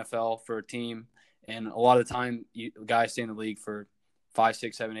whole NFL for a team, and a lot of the time, guys stay in the league for 5,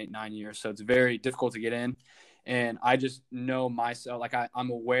 6, 7, 8, 9 years. So it's very difficult to get in. And I just know myself, like I'm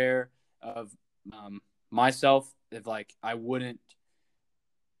aware of myself, if like I wouldn't.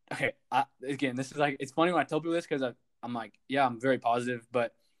 Okay, again, this is like, it's funny when I tell people this because I'm like, yeah, I'm very positive,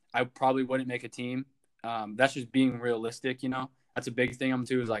 but I probably wouldn't make a team. That's just being realistic, you know. That's a big thing. I'm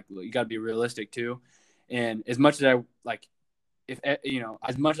too is like you got to be realistic too. And as much as I like, if you know,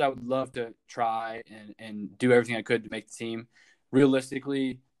 as much as I would love to try and do everything I could to make the team,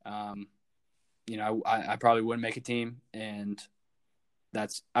 realistically, you know, I probably wouldn't make a team, and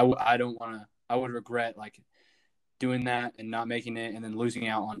that's I don't want to. I would regret like doing that and not making it, and then losing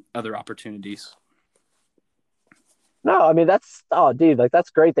out on other opportunities. No, I mean that's dude, like that's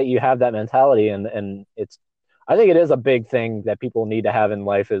great that you have that mentality, and it's I think it is a big thing that people need to have in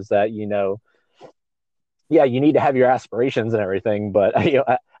life is that yeah, you need to have your aspirations and everything, but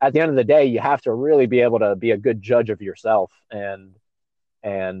at the end of the day, you have to really be able to be a good judge of yourself, and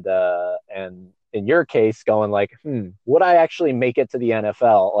in your case, going like, would I actually make it to the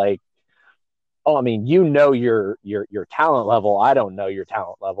NFL? Like, oh, I mean, your talent level. I don't know your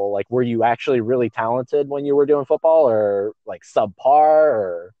talent level. Like, were you actually really talented when you were doing football, or like subpar,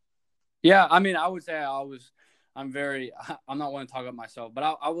 or? Yeah, I mean, I would say I'm very, I'm not want to talk about myself,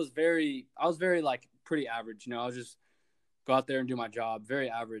 but I was very like pretty average. You know, I was just go out there and do my job, very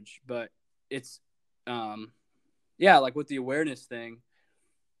average. But it's, yeah, like with the awareness thing,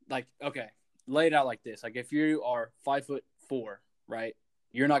 like, okay, lay it out like this. Like if you are 5'4", right,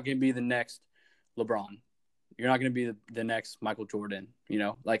 you're not going to be the next LeBron. You're not going to be the next Michael Jordan, you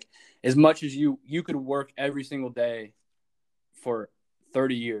know, like as much as you could work every single day for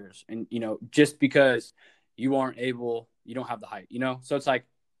 30 years and, you know, just because you don't have the height, you know? So it's like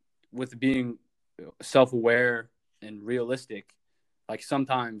with being self-aware and realistic, like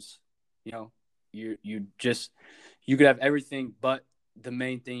sometimes, you know, you could have everything but the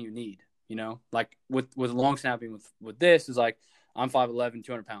main thing you need, you know, like with long snapping with this is like, I'm 5'11",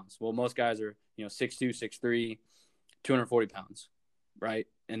 200 pounds. Well, most guys are, you know, 6'2", 6'3", 240 pounds. Right.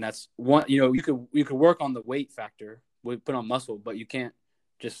 And that's one, you know, you could work on the weight factor, put on muscle, but you can't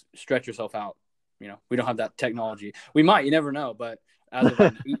just stretch yourself out. You know, we don't have that technology. We might, you never know, but as of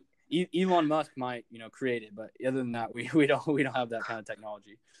right now, Elon Musk might, you know, create it, but other than that, we don't have that kind of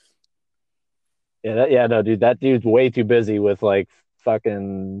technology. Yeah, no, dude, that dude's way too busy with like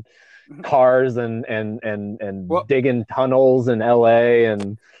fucking cars and Well, digging tunnels in LA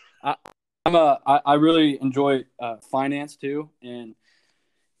and I, I really enjoy finance too, and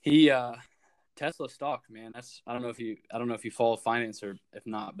he Tesla stock, man. I don't know if you follow finance or if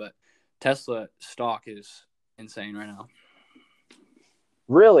not, but Tesla stock is insane right now.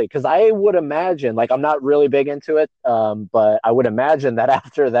 really, because I would imagine, like, I'm not really big into it, but I would imagine that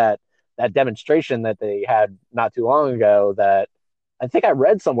after that demonstration that they had not too long ago, that I think I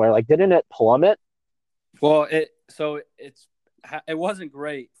read somewhere, like, didn't it plummet? Well, it wasn't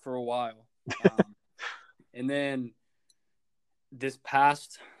great for a while, and then this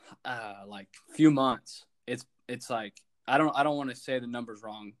past like few months, it's like I don't want to say the numbers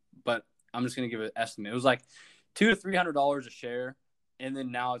wrong, but I'm just gonna give an estimate. It was like $200 to $300 a share, and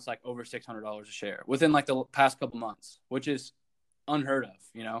then now it's like over $600 a share within like the past couple months, which is unheard of,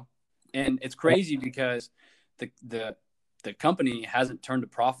 you know. And it's crazy because the company hasn't turned a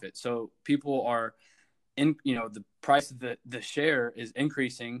profit, so people are in, you know, the price of the share is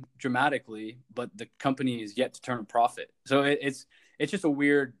increasing dramatically, but the company is yet to turn a profit. So it's just a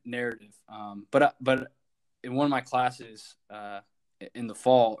weird narrative. But in one of my classes in the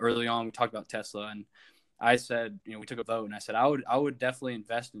fall, early on, we talked about Tesla, and I said, you know, we took a vote, and I said I would definitely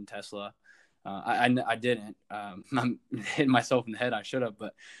invest in Tesla. I didn't. I'm hitting myself in the head. I should have,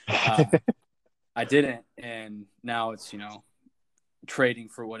 but I didn't, and now it's, you know, trading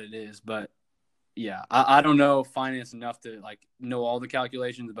for what it is. But yeah, I don't know finance enough to like know all the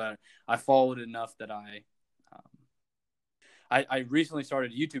calculations, but I followed enough that I recently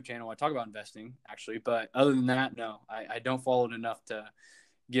started a YouTube channel. I talk about investing actually, but other than that, no, I don't follow it enough to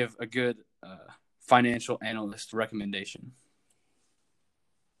give a good financial analyst recommendation.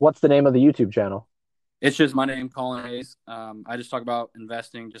 What's the name of the YouTube channel? It's just my name, Colin Hayes. I just talk about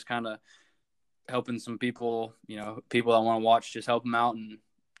investing, just kind of helping some people, you know, people that want to watch, just help them out. And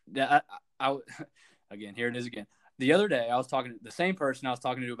I again, here it is again. The other day, I was talking to the same person I was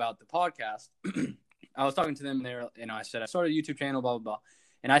talking to about the podcast. I was talking to them there, and I said I started a YouTube channel, blah blah blah.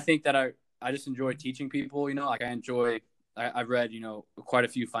 And I think that I just enjoy teaching people. You know, like I've read, you know, quite a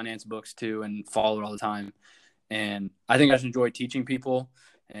few finance books too, and follow it all the time. And I think I just enjoy teaching people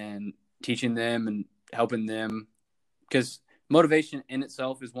and teaching them and helping them, because motivation in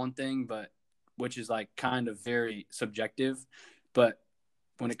itself is one thing, but which is like kind of very subjective. But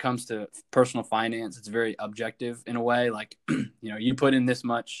when it comes to personal finance, it's very objective in a way. Like, you put in this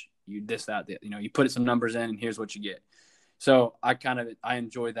much, you this, that, you put some numbers in and here's what you get. So I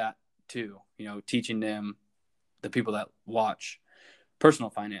enjoy that too, teaching them, the people that watch, personal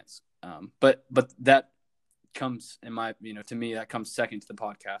finance. But that comes to me, that comes second to the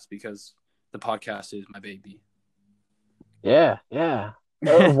podcast, because the podcast is my baby. Yeah.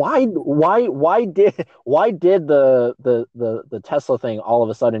 Why did the Tesla thing all of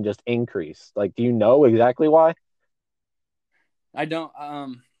a sudden just increase? Like, do you know exactly why? I don't.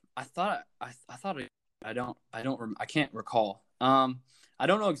 I thought. I can't recall. I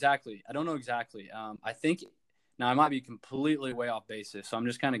don't know exactly. I think now I might be completely way off basis, so I'm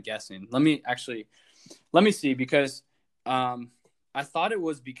just kind of guessing. Let me see, because I thought it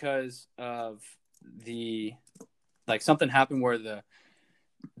was because of something happened where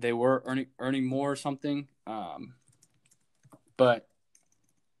they were earning more or something. But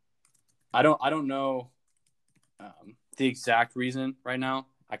I don't know the exact reason right now.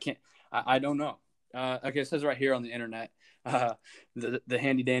 I don't know. Okay, it says right here on the internet, the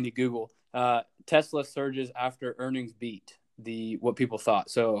handy dandy Google, Tesla surges after earnings beat what people thought.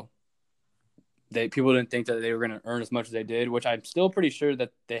 So people didn't think that they were going to earn as much as they did, which I'm still pretty sure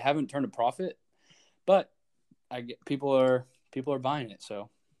that they haven't turned a profit, but people are buying it. So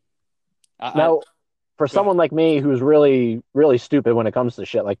now, for someone like me who's really, really stupid when it comes to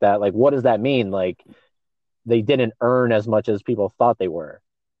shit like that, like, what does that mean? Like, they didn't earn as much as people thought they were.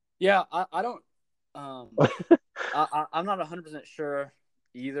 Yeah, I don't. I'm not 100% sure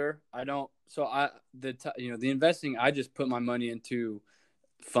either. I don't. So the investing, I just put my money into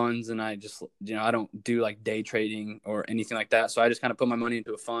funds, and I just I don't do like day trading or anything like that. So I just kind of put my money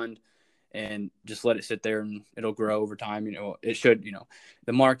into a fund and just let it sit there, and it'll grow over time. It should.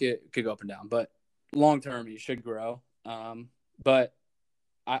 The market could go up and down, but long term it should grow. But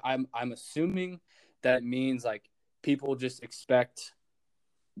I'm assuming that it means like people just expect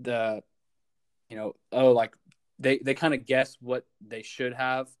like they kind of guess what they should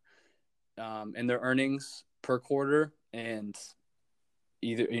have in their earnings per quarter, and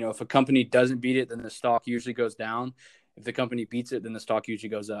either if a company doesn't beat it, then the stock usually goes down. If the company beats it, then the stock usually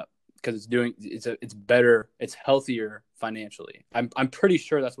goes up, because it's better, it's healthier financially. I'm pretty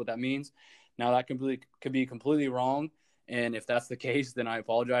sure that's what that means. Now that could be completely wrong, and if that's the case, then I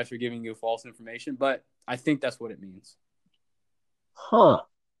apologize for giving you false information, but I think that's what it means. Huh.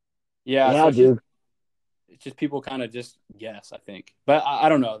 Yeah, Yeah, so dude. it's just people kind of just guess, I think. But I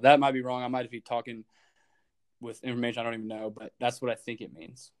don't know. That might be wrong. I might be talking with information I don't even know, but that's what I think it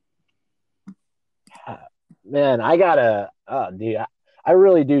means. Man, dude, I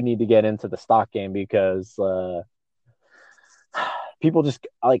really do need to get into the stock game, because people just,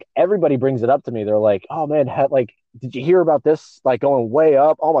 like, everybody brings it up to me. They're like, "Oh man, like, did you hear about this? Like, going way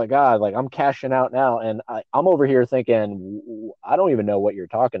up? Oh my god! Like, I'm cashing out now." And I'm over here thinking, I don't even know what you're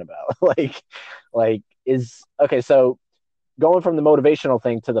talking about. like is okay. So going from the motivational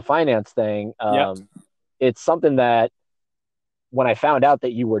thing to the finance thing, Yep. it's something that, when I found out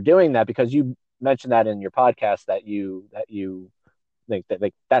that you were doing that, because you mentioned that in your podcast, that you think that,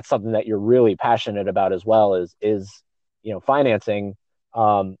 like, that's something that you're really passionate about as well, is financing.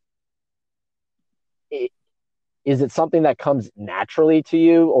 um it, is it something that comes naturally to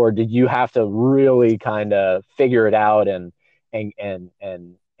you, or did you have to really kind of figure it out and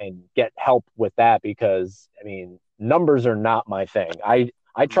get help with that? Because I mean, numbers are not my thing. I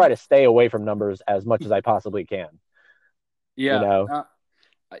try to stay away from numbers as much as I possibly can. Yeah.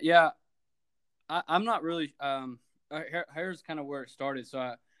 Yeah. I'm not really. Here's kind of where it started.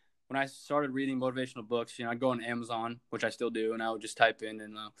 So when I started reading motivational books, I'd go on Amazon, which I still do, and I would just type in,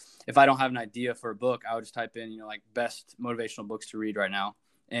 and if I don't have an idea for a book, I would just type in, like, best motivational books to read right now.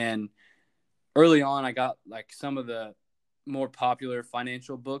 And early on, I got like some of the more popular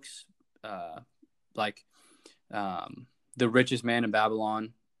financial books, like The Richest Man in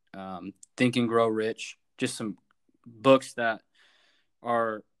Babylon, Think and Grow Rich, just some books that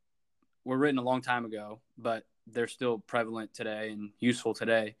were written a long time ago, but they're still prevalent today and useful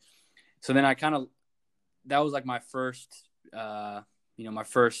today. So then that was like my first, my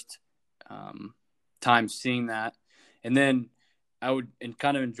first time seeing that. And then I would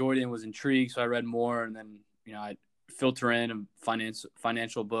kind of enjoyed it and was intrigued. So I read more, and then, I filter in a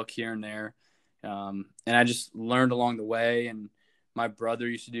financial book here and there. And I just learned along the way. And my brother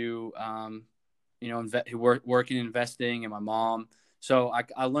used to do, working in investing, and my mom. So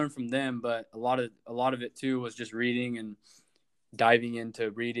I learned from them, but a lot of it too was just reading and diving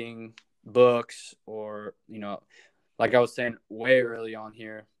into reading books, or, like I was saying way early on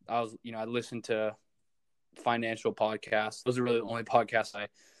here, I listened to financial podcasts. Those are really the only podcasts I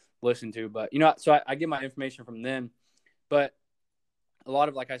listen to. But so I get my information from them. But a lot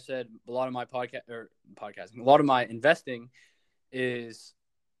of, like I said, a lot of my podcasting, a lot of my investing is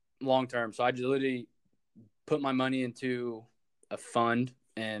long term. So I just literally put my money into a fund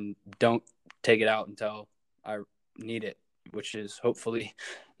and don't take it out until I need it, which is hopefully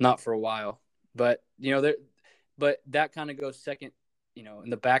not for a while. But but that kind of goes second, in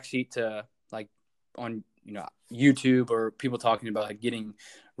the backseat to like on YouTube or people talking about like getting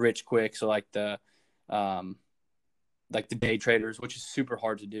rich quick. So like the day traders, which is super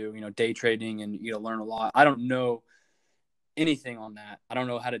hard to do, day trading, and you learn a lot. I don't know anything on that. I don't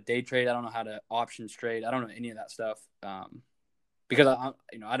know how to day trade. I don't know how to options trade. I don't know any of that stuff. Because I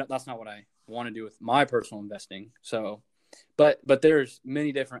don't, that's not what I want to do with my personal investing. So, but there's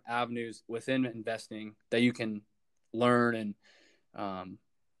many different avenues within investing that you can learn and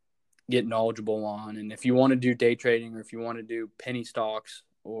get knowledgeable on. And if you want to do day trading, or if you want to do penny stocks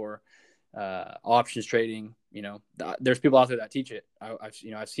or options trading, there's people out there that teach it.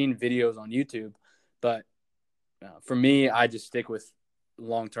 I've seen videos on YouTube, but for me, I just stick with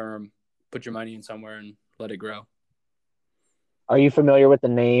long term. Put your money in somewhere and let it grow. Are you familiar with the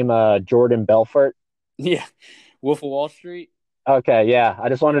name Jordan Belfort? Yeah, Wolf of Wall Street. Okay, yeah. I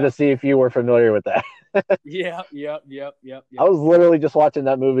just wanted to see if you were familiar with that. Yeah. I was literally just watching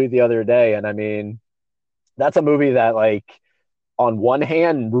that movie the other day, and I mean, that's a movie that, like, on one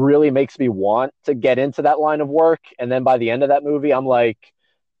hand, really makes me want to get into that line of work, and then by the end of that movie, I'm like,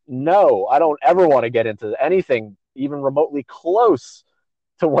 no, I don't ever want to get into anything even remotely close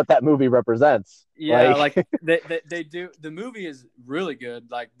to what that movie represents. Yeah, like they do. The movie is really good.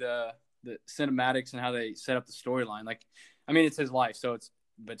 Like the cinematics and how they set up the storyline. Like, I mean, it's his life, so it's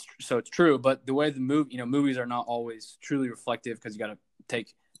true. But the way the movies are not always truly reflective, because you got to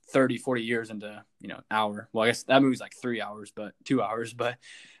take 30, 40 years into hour. Well, I guess that movie's like 3 hours, but 2 hours. But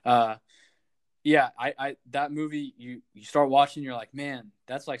yeah, I that movie, you start watching, you're like, man,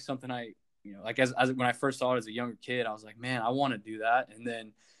 that's like something I like as when I first saw it as a younger kid, I was like, man, I want to do that. And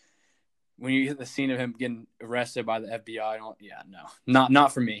then when you get the scene of him getting arrested by the FBI,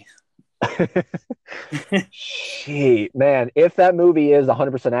 not for me. Shit, man, if that movie is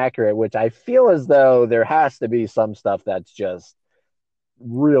 100% accurate, which I feel as though there has to be some stuff that's just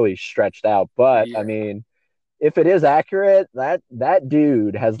really stretched out, but Yeah. I mean, if it is accurate, that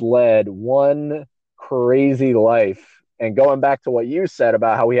dude has led one crazy life. And going back to what you said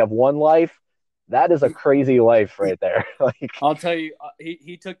about how we have one life, that is a crazy life right there. Like, I'll tell you,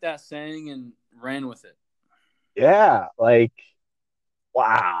 he took that saying and ran with it. yeah, like,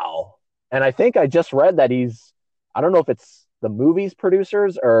 wow. And I think I just read that I don't know if it's the movie's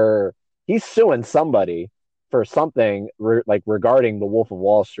producers or he's suing somebody for something like regarding the Wolf of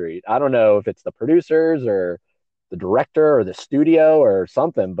Wall Street. I don't know if it's the producers or the director or the studio or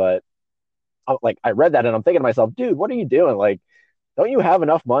something, but like I read that and I'm thinking to myself, dude, what are you doing? Like, don't you have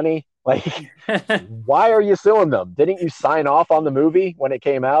enough money? Like, why are you suing them? Didn't you sign off on the movie when it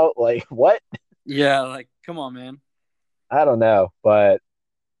came out? Like, what? Yeah, like, come on, man. I don't know, but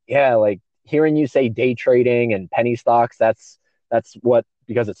yeah, like hearing you say day trading and penny stocks, that's what,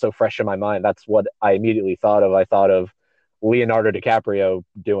 because it's so fresh in my mind, that's what I immediately thought of. I thought of Leonardo DiCaprio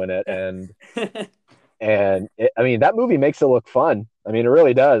doing it, and I mean, that movie makes it look fun. I mean, it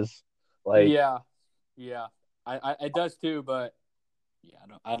really does. Like, yeah, I it does too, but yeah,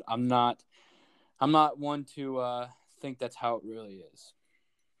 I'm not one to think that's how it really is.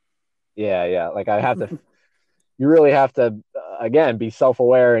 yeah, like I have to. You really have to, again, be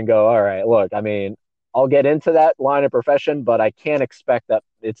self-aware and go, all right, look, I mean, I'll get into that line of profession, but I can't expect that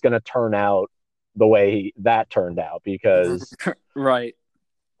it's going to turn out the way that turned out, because right.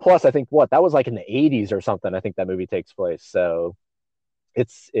 Plus, I think that was like in the 80s or something. I think that movie takes place. So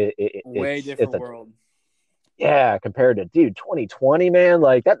it's way different world. Yeah, compared to 2020, man,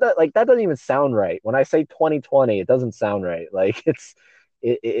 like that doesn't even sound right. When I say 2020, it doesn't sound right. Like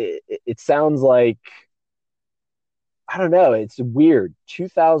it sounds like, I don't know. It's weird.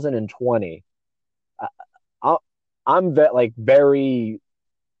 2020. I, I'm very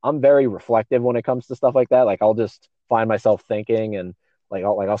reflective when it comes to stuff like that. Like I'll just find myself thinking, and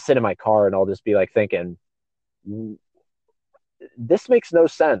I'll sit in my car and I'll just be like thinking, this makes no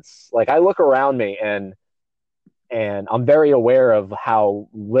sense. Like I look around me and I'm very aware of how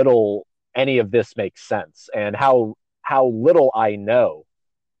little any of this makes sense, and how little I know.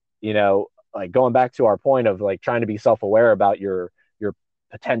 Like going back to our point of like trying to be self-aware about your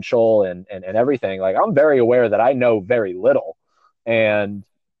potential and everything. Like I'm very aware that I know very little, and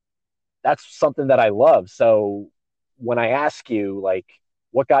that's something that I love. So when I ask you, like,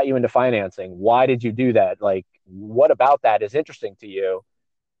 what got you into financing? Why did you do that? Like, what about that is interesting to you?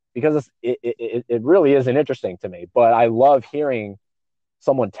 Because it really isn't interesting to me, but I love hearing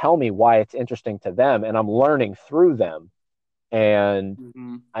someone tell me why it's interesting to them, and I'm learning through them. And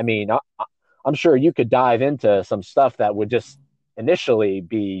Mm-hmm. I mean, I'm sure you could dive into some stuff that would just initially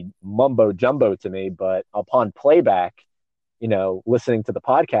be mumbo jumbo to me, but upon playback, listening to the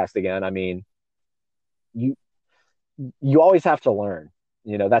podcast again, I mean, you you always have to learn.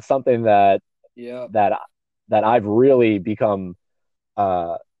 That's something Yeah. that that I've really become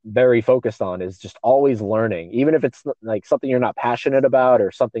very focused on, is just always learning, even if it's like something you're not passionate about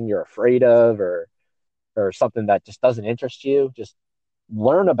or something you're afraid of, or something that just doesn't interest you. Just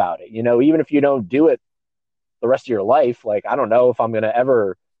learn about it. Even if you don't do it the rest of your life, like I don't know if I'm going to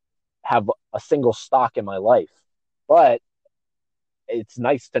ever have a single stock in my life, but it's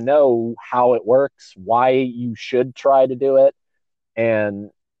nice to know how it works, why you should try to do it.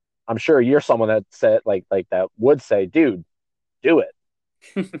 And I'm sure you're someone that said like that would say, dude, do it.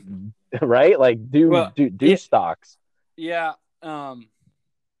 Right? Like Well, do stocks. yeah. I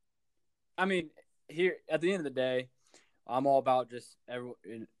mean, here at the end of the day, I'm all about just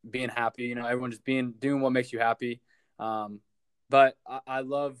being happy. Everyone just doing what makes you happy. But I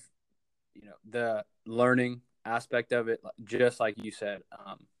love, the learning aspect of it, just like you said.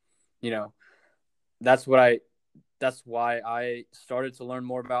 You know, that's what that's why I started to learn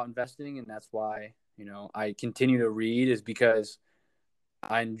more about investing, and that's why I continue to read, is because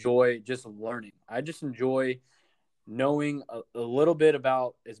I enjoy just learning. I just enjoy knowing a little bit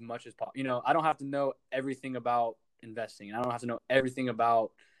about as much as possible. I don't have to know everything about investing, and I don't have to know everything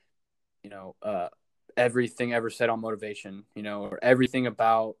about, you know, uh, everything ever said on motivation, or everything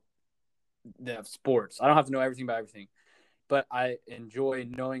about the sports. I don't have to know everything about everything, but I enjoy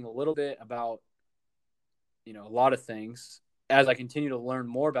knowing a little bit about, a lot of things as I continue to learn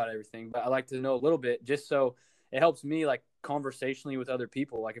more about everything. But I like to know a little bit just so it helps me, like, conversationally with other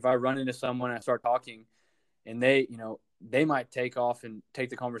people. Like if I run into someone and I start talking, and they might take off and take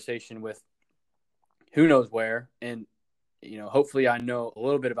the conversation with who knows where, and hopefully I know a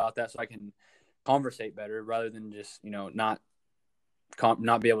little bit about that so I can conversate better, rather than just not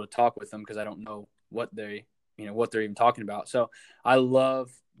be able to talk with them because I don't know what what they're even talking about. So I love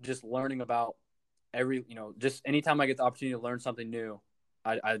just learning about just anytime I get the opportunity to learn something new,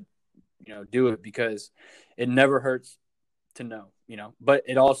 I do it, because it never hurts to know, but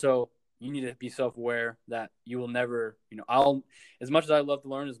it also, you need to be self-aware that you will never, as much as I love to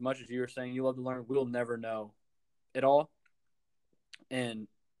learn, as much as you were saying you love to learn, we'll never know it all. And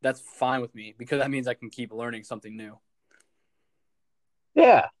that's fine with me, because that means I can keep learning something new.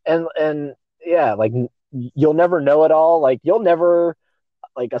 Yeah, and yeah, like you'll never know it all. Like you'll never,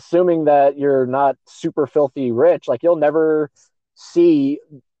 like, assuming that you're not super filthy rich, like you'll never see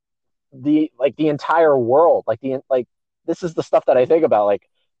the entire world. Like this is the stuff that I think about. Like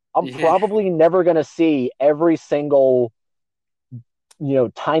I'm Yeah. probably never gonna see every single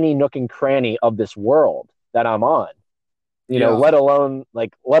tiny nook and cranny of this world that I'm on. Yeah. Let alone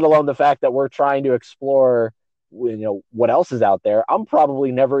the fact that we're trying to explore what else is out there. I'm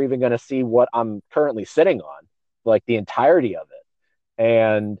probably never even going to see what I'm currently sitting on, like the entirety of it.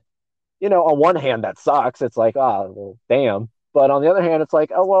 And on one hand that sucks. It's like, well, damn. But on the other hand, it's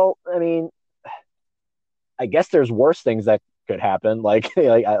like, oh well, I mean, I guess there's worse things that could happen. Like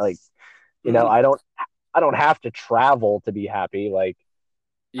I don't have to travel to be happy. Like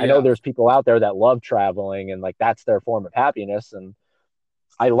I know Yeah. there's people out there that love traveling, and like that's their form of happiness. And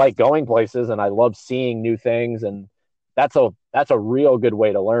I like going places, and I love seeing new things, and that's a real good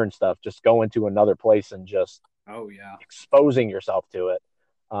way to learn stuff. Just going to another place and just Oh yeah. exposing yourself to it.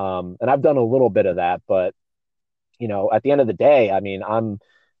 And I've done a little bit of that, but at the end of the day, I mean, I'm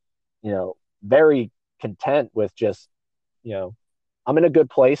very content with just I'm in a good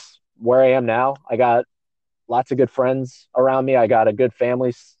place where I am now. I got lots of good friends around me. I got a good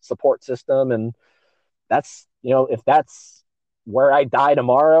family support system, and that's if that's where I die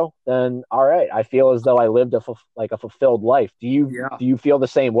tomorrow, then all right. I feel as though I lived a fulfilled life. Do you Yeah. do you feel the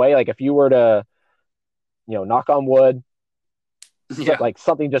same way? Like if you were to knock on wood, Yeah. like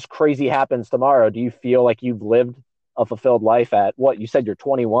something just crazy happens tomorrow, do you feel like you've lived a fulfilled life at what you said you're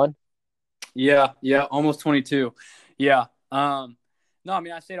 21? Yeah. Yeah. Almost 22. Yeah. No, I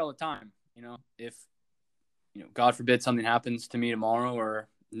mean, I say it all the time. If God forbid something happens to me tomorrow or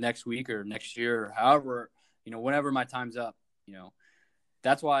next week or next year or however, whenever my time's up,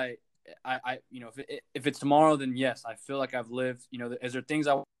 that's why if it's tomorrow, then yes, I feel like I've lived. Is there things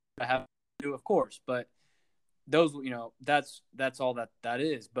I have to do? Of course, but those, that's all that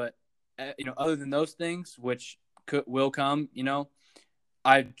is. But other than those things, which will come,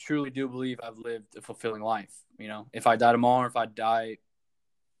 I truly do believe I've lived a fulfilling life. If I die tomorrow, if I die,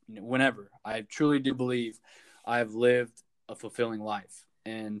 whenever, I truly do believe I've lived a fulfilling life.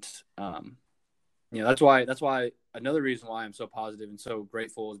 And, that's why another reason why I'm so positive and so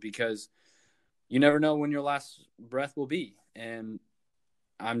grateful is because you never know when your last breath will be. And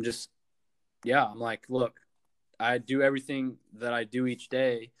I'm just, I'm like, look, I do everything that I do each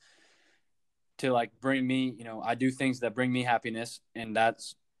day to like bring me, I do things that bring me happiness. And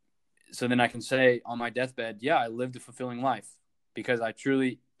that's so then I can say on my deathbed, yeah, I lived a fulfilling life, because I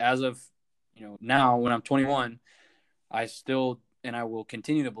truly, as of, now when I'm 21, I still, and I will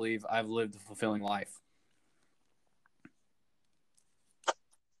continue to believe I've lived a fulfilling life.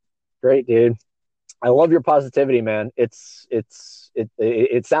 Great, dude. I love your positivity, man. It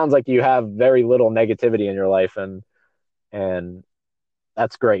sounds like you have very little negativity in your life, and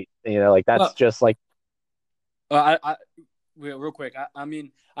that's great. Like that's Well, just like real quick. I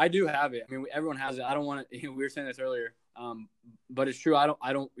mean, I do have it. I mean, everyone has it. I don't want to, we were saying this earlier. But it's true. I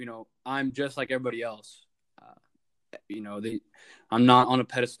don't, I'm just like everybody else. I'm not on a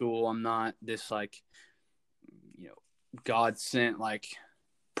pedestal. I'm not this like, God sent like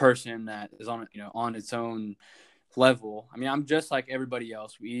person that is on, on its own level. I mean, I'm just like everybody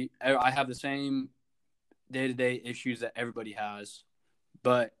else. I have the same day-to-day issues that everybody has,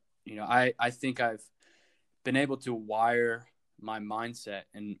 but I think I've been able to wire my mindset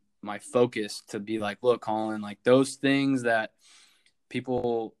and my focus to be like, look, Colin, like those things that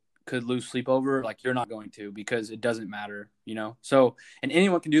people could lose sleep over, like you're not going to, because it doesn't matter, So, and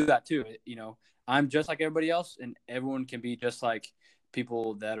anyone can do that too. I'm just like everybody else, and everyone can be just like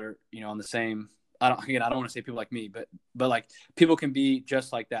people that are, on the same. I don't want to say people like me, but like people can be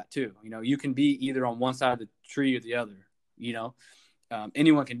just like that too. You can be either on one side of the tree or the other.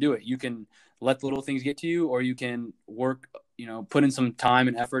 Anyone can do it. You can let the little things get to you, or you can work, put in some time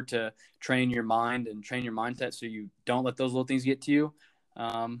and effort to train your mind and train your mindset so you don't let those little things get to you.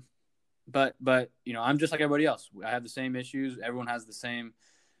 But I'm just like everybody else. I have the same issues. Everyone has the same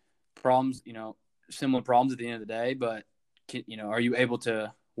problems, similar problems at the end of the day. But are you able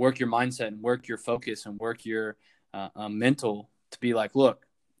to work your mindset and work your focus and work your mental to be like, look,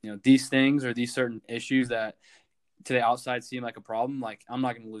 these things or these certain issues that to the outside seem like a problem, like I'm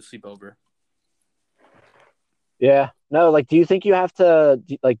not going to lose sleep over. Yeah. No, like, do you think you have to,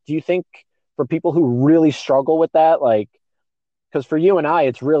 do you think for people who really struggle with that, like, because for you and I,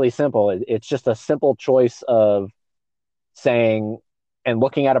 it's really simple. It's just a simple choice of saying and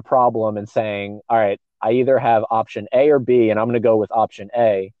looking at a problem and saying, all right, I either have option A or B, and I'm going to go with option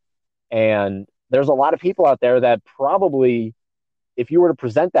A. And there's a lot of people out there that probably, if you were to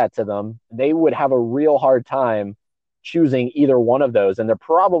present that to them, they would have a real hard time choosing either one of those. And they're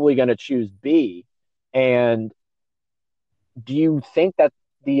probably going to choose B. And do you think that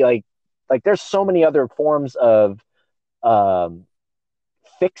the like there's so many other forms of um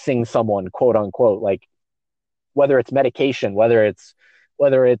fixing someone, quote unquote, like whether it's medication, whether it's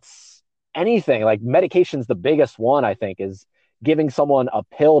anything, like medication's the biggest one, I think, is giving someone a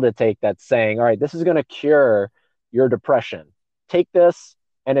pill to take that's saying, all right, this is going to cure your depression. Take this,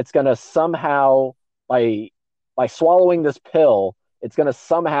 and it's going to somehow, by swallowing this pill, it's going to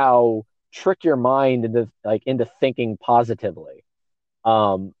somehow trick your mind into thinking positively.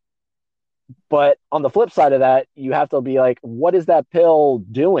 Um, but on the flip side of that, you have to be like, what is that pill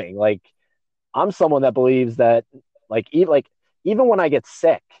doing? Like, I'm someone that believes that, even when I get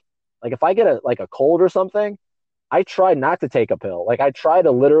sick, like if I get a cold or something, I try not to take a pill. Like I try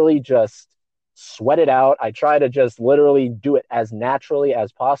to literally just sweat it out. I try to just literally do it as naturally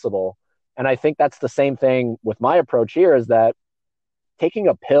as possible. And I think that's the same thing with my approach here, is that taking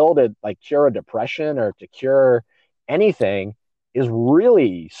a pill to like cure a depression or to cure anything is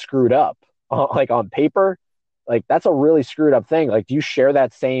really screwed up. Like on paper, like that's a really screwed up thing. Like, do you share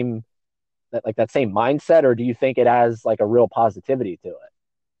that same mindset, or do you think it has like a real positivity to it?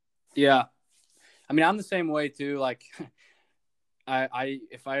 Yeah. I mean, I'm the same way too. Like I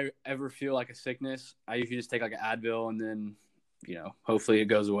if I ever feel like a sickness, I usually just take like an Advil, and then, hopefully it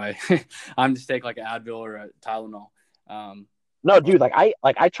goes away. I'm just take like an Advil or a Tylenol. No, dude, like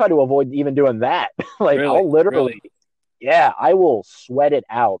I try to avoid even doing that. Like Really, I'll literally, really. yeah, I will sweat it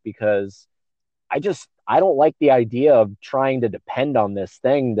out because I don't like the idea of trying to depend on this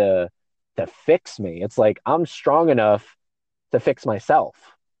thing to fix me. It's like I'm strong enough to fix myself.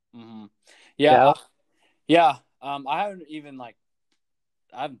 Mm-hmm. You Yeah. know? Yeah. I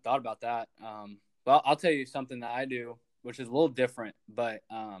haven't thought about that. Well, I'll tell you something that I do, which is a little different, but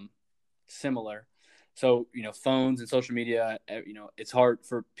similar. So, phones and social media, it's hard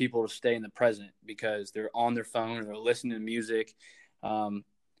for people to stay in the present because they're on their phone or they're listening to music.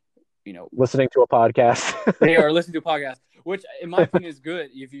 You know, listening to a podcast. or listening to a podcast, which in my opinion is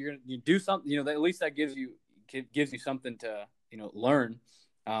good. If you're gonna do something, you know, at least that gives you something to, you know, learn.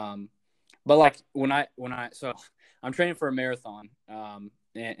 But like when I so I'm training for a marathon,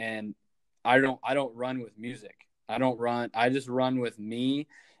 and I don't run with music. I don't run. I just run with me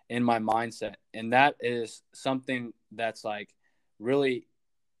and my mindset, and that is something that's like really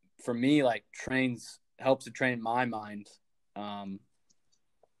for me, like helps to train my mind.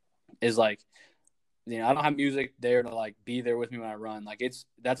 Is like, you know, I don't have music there to like be there with me when I run. Like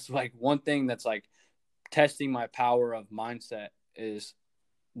that's like one thing that's like testing my power of mindset is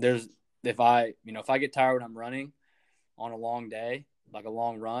if I get tired when I'm running on a long day, like a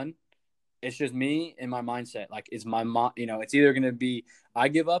long run, it's just me and my mindset. Like it's it's either going to be I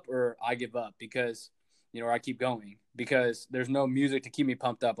give up or I give up because, you know, or I keep going because there's no music to keep me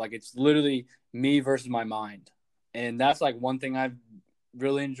pumped up. Like it's literally me versus my mind. And that's like one thing I've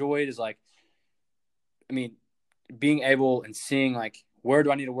really enjoyed is like, I mean, being able and seeing like, where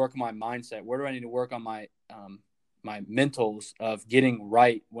do I need to work on my mindset? Where do I need to work on my my mentals of getting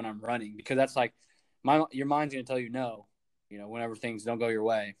right when I'm running? Because that's like your mind's going to tell you no, you know, whenever things don't go your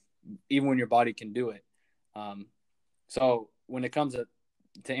way, even when your body can do it. So when it comes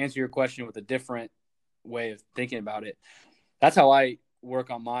to answer your question with a different way of thinking about it, that's how I work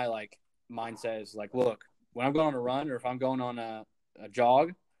on my like mindset is like, look, when I'm going on a run or if I'm going on a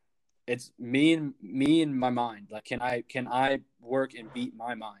jog, it's me and my mind. Like, can I work and beat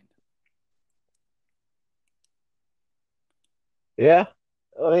my mind? Yeah,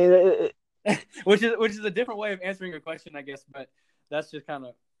 I mean, which is a different way of answering your question, I guess. But that's just kind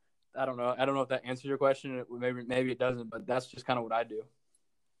of, I don't know. I don't know if that answers your question. Maybe it doesn't. But that's just kind of what I do.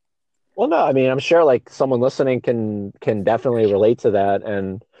 well, no, I mean, I'm sure like someone listening can definitely relate to that,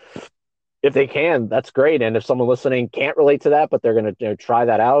 and if they can, that's great. And if someone listening can't relate to that, but they're gonna, you know, try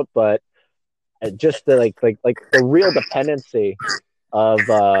that out, but just the like the real dependency of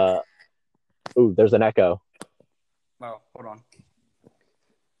ooh, there's an echo. Oh, hold on.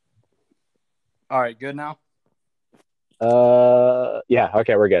 All right, good now. Yeah,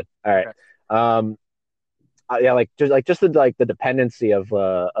 okay, we're good. All right. Okay. Yeah, just the dependency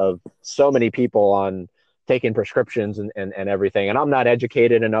of so many people on taking prescriptions and everything. And I'm not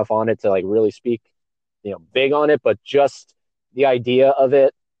educated enough on it to like really speak, you know, big on it, but just the idea of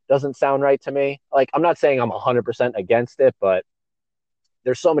it doesn't sound right to me. Like, I'm not saying I'm 100% against it, but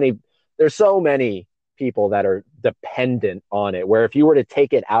there's so many there's so many people that are dependent on it where if you were to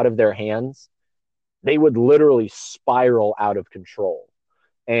take it out of their hands, they would literally spiral out of control.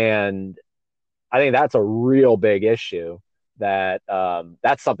 And I think that's a real big issue.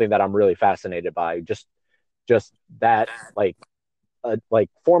 That's something that I'm really fascinated by. Just that like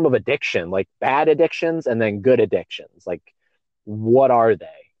form of addiction, like bad addictions and then good addictions. Like, what are they?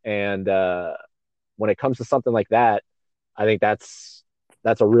 And when it comes to something like that, I think that's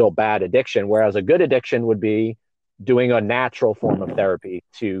a real bad addiction. Whereas a good addiction would be doing a natural form of therapy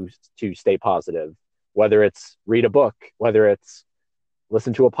to stay positive, whether it's read a book, whether it's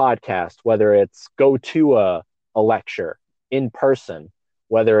listen to a podcast, whether it's go to a lecture in person,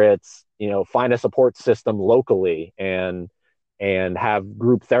 whether it's, you know, find a support system locally and have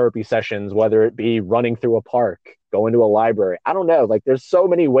group therapy sessions, whether it be running through a park, going to a library. I don't know. Like, there's so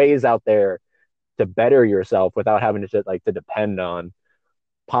many ways out there to better yourself without having to depend on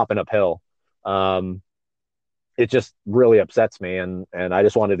popping a pill. Um, it just really upsets me, and I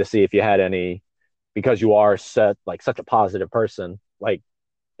just wanted to see if you had any, because you are such a positive person, like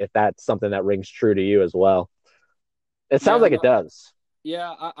if that's something that rings true to you as well. It sounds Yeah, like it does.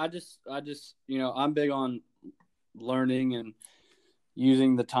 yeah. I just, you know, I'm big on learning and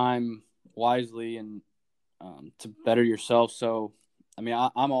using the time wisely and to better yourself. So, I mean,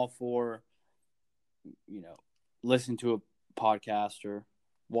 I'm all for, you know, listening to a podcast or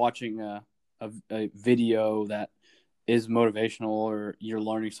watching a video that is motivational or you're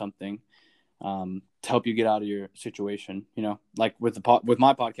learning something to help you get out of your situation. You know, like with with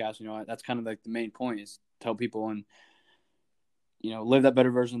my podcast, you know, that's kind of like the main point is to help people and, you know, live that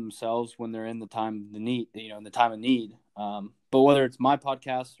better version of themselves when they're in the time of the need, you know, in the time of need. But whether it's my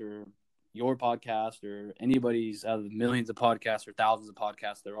podcast or your podcast or anybody's out of the millions of podcasts or thousands of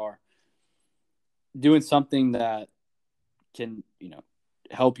podcasts there are, doing something that can, you know,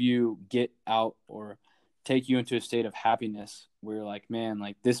 help you get out or take you into a state of happiness where you're like, man,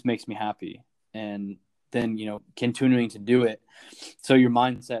 like this makes me happy. And then, you know, continuing to do it. So your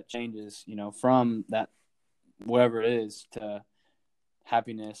mindset changes, you know, from that, whatever it is, to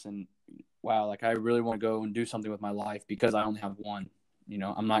happiness and wow, like I really want to go and do something with my life because I only have one. You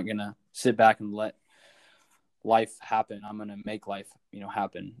know, I'm not going to sit back and let life happen. I'm going to make life,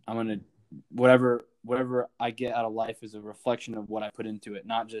 happen. I'm going to, whatever I get out of life is a reflection of what I put into it,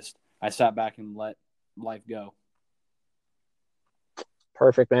 not just I sat back and let life go.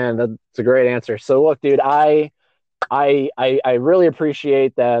 Perfect, man. That's a great answer. So look, dude, I really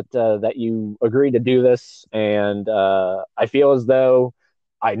appreciate that you agreed to do this, and I feel as though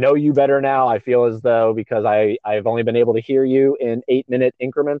I know you better now. I feel as though because I've only been able to hear you in 8-minute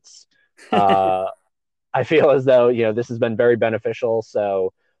increments. Uh, I feel as though this has been very beneficial.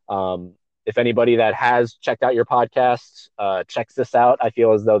 So if anybody that has checked out your podcast checks this out, I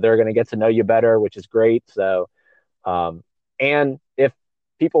feel as though they're going to get to know you better, which is great. So and if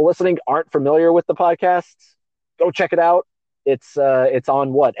people listening aren't familiar with the podcast, go check it out. It's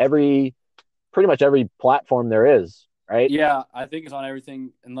on pretty much every platform there is, right? Yeah, I think it's on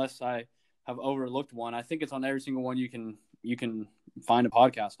everything, unless I have overlooked one. I think it's on every single one you can find a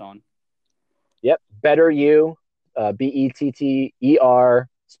podcast on. Yep. Better You, BETTER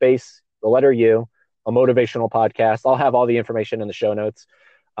space the letter U, a motivational podcast. I'll have all the information in the show notes.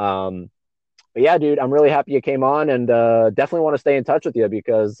 But yeah, dude, I'm really happy you came on, and definitely want to stay in touch with you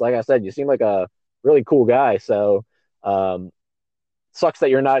because, like I said, you seem like a really cool guy. So sucks that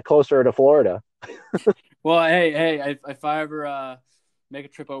you're not closer to Florida. Well, hey, if I ever make a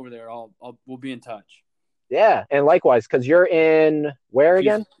trip over there, we'll be in touch. Yeah, and likewise, because you're in where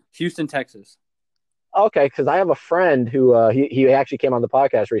again? Houston, Texas. Okay, because I have a friend who he actually came on the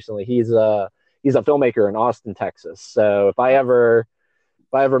podcast recently. He's a filmmaker in Austin, Texas. So if I ever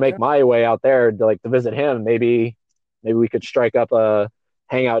make my way out there to visit him, maybe we could strike up a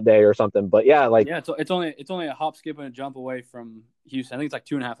hangout day or something. But yeah, it's only a hop, skip, and a jump away from Houston. I think it's like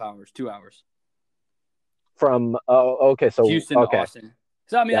 2.5 hours, 2 hours from okay, so Houston to Austin.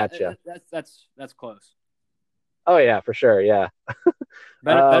 So I mean, gotcha. That's close. Oh yeah, for sure. Yeah.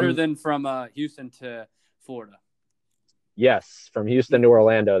 Better than from Houston to Florida. Yes, from Houston to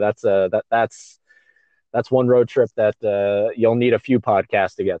Orlando. That's one road trip that you'll need a few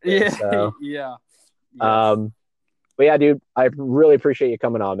podcasts to get there. Yeah. So. Yeah. Yes. But yeah, dude, I really appreciate you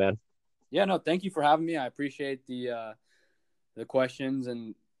coming on, man. Yeah, no, thank you for having me. I appreciate the questions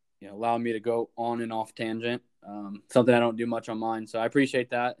and allowing me to go on and off tangent. Something I don't do much on mine, so I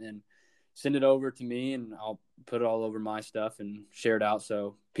appreciate that. And send it over to me, and I'll put it all over my stuff and share it out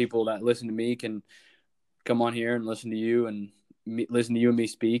so people that listen to me can come on here and listen to you and listen to you and me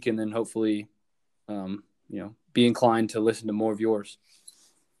speak, and then hopefully, be inclined to listen to more of yours.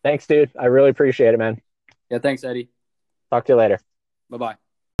 Thanks, dude. I really appreciate it, man. Yeah, thanks, Eddie. Talk to you later. Bye-bye.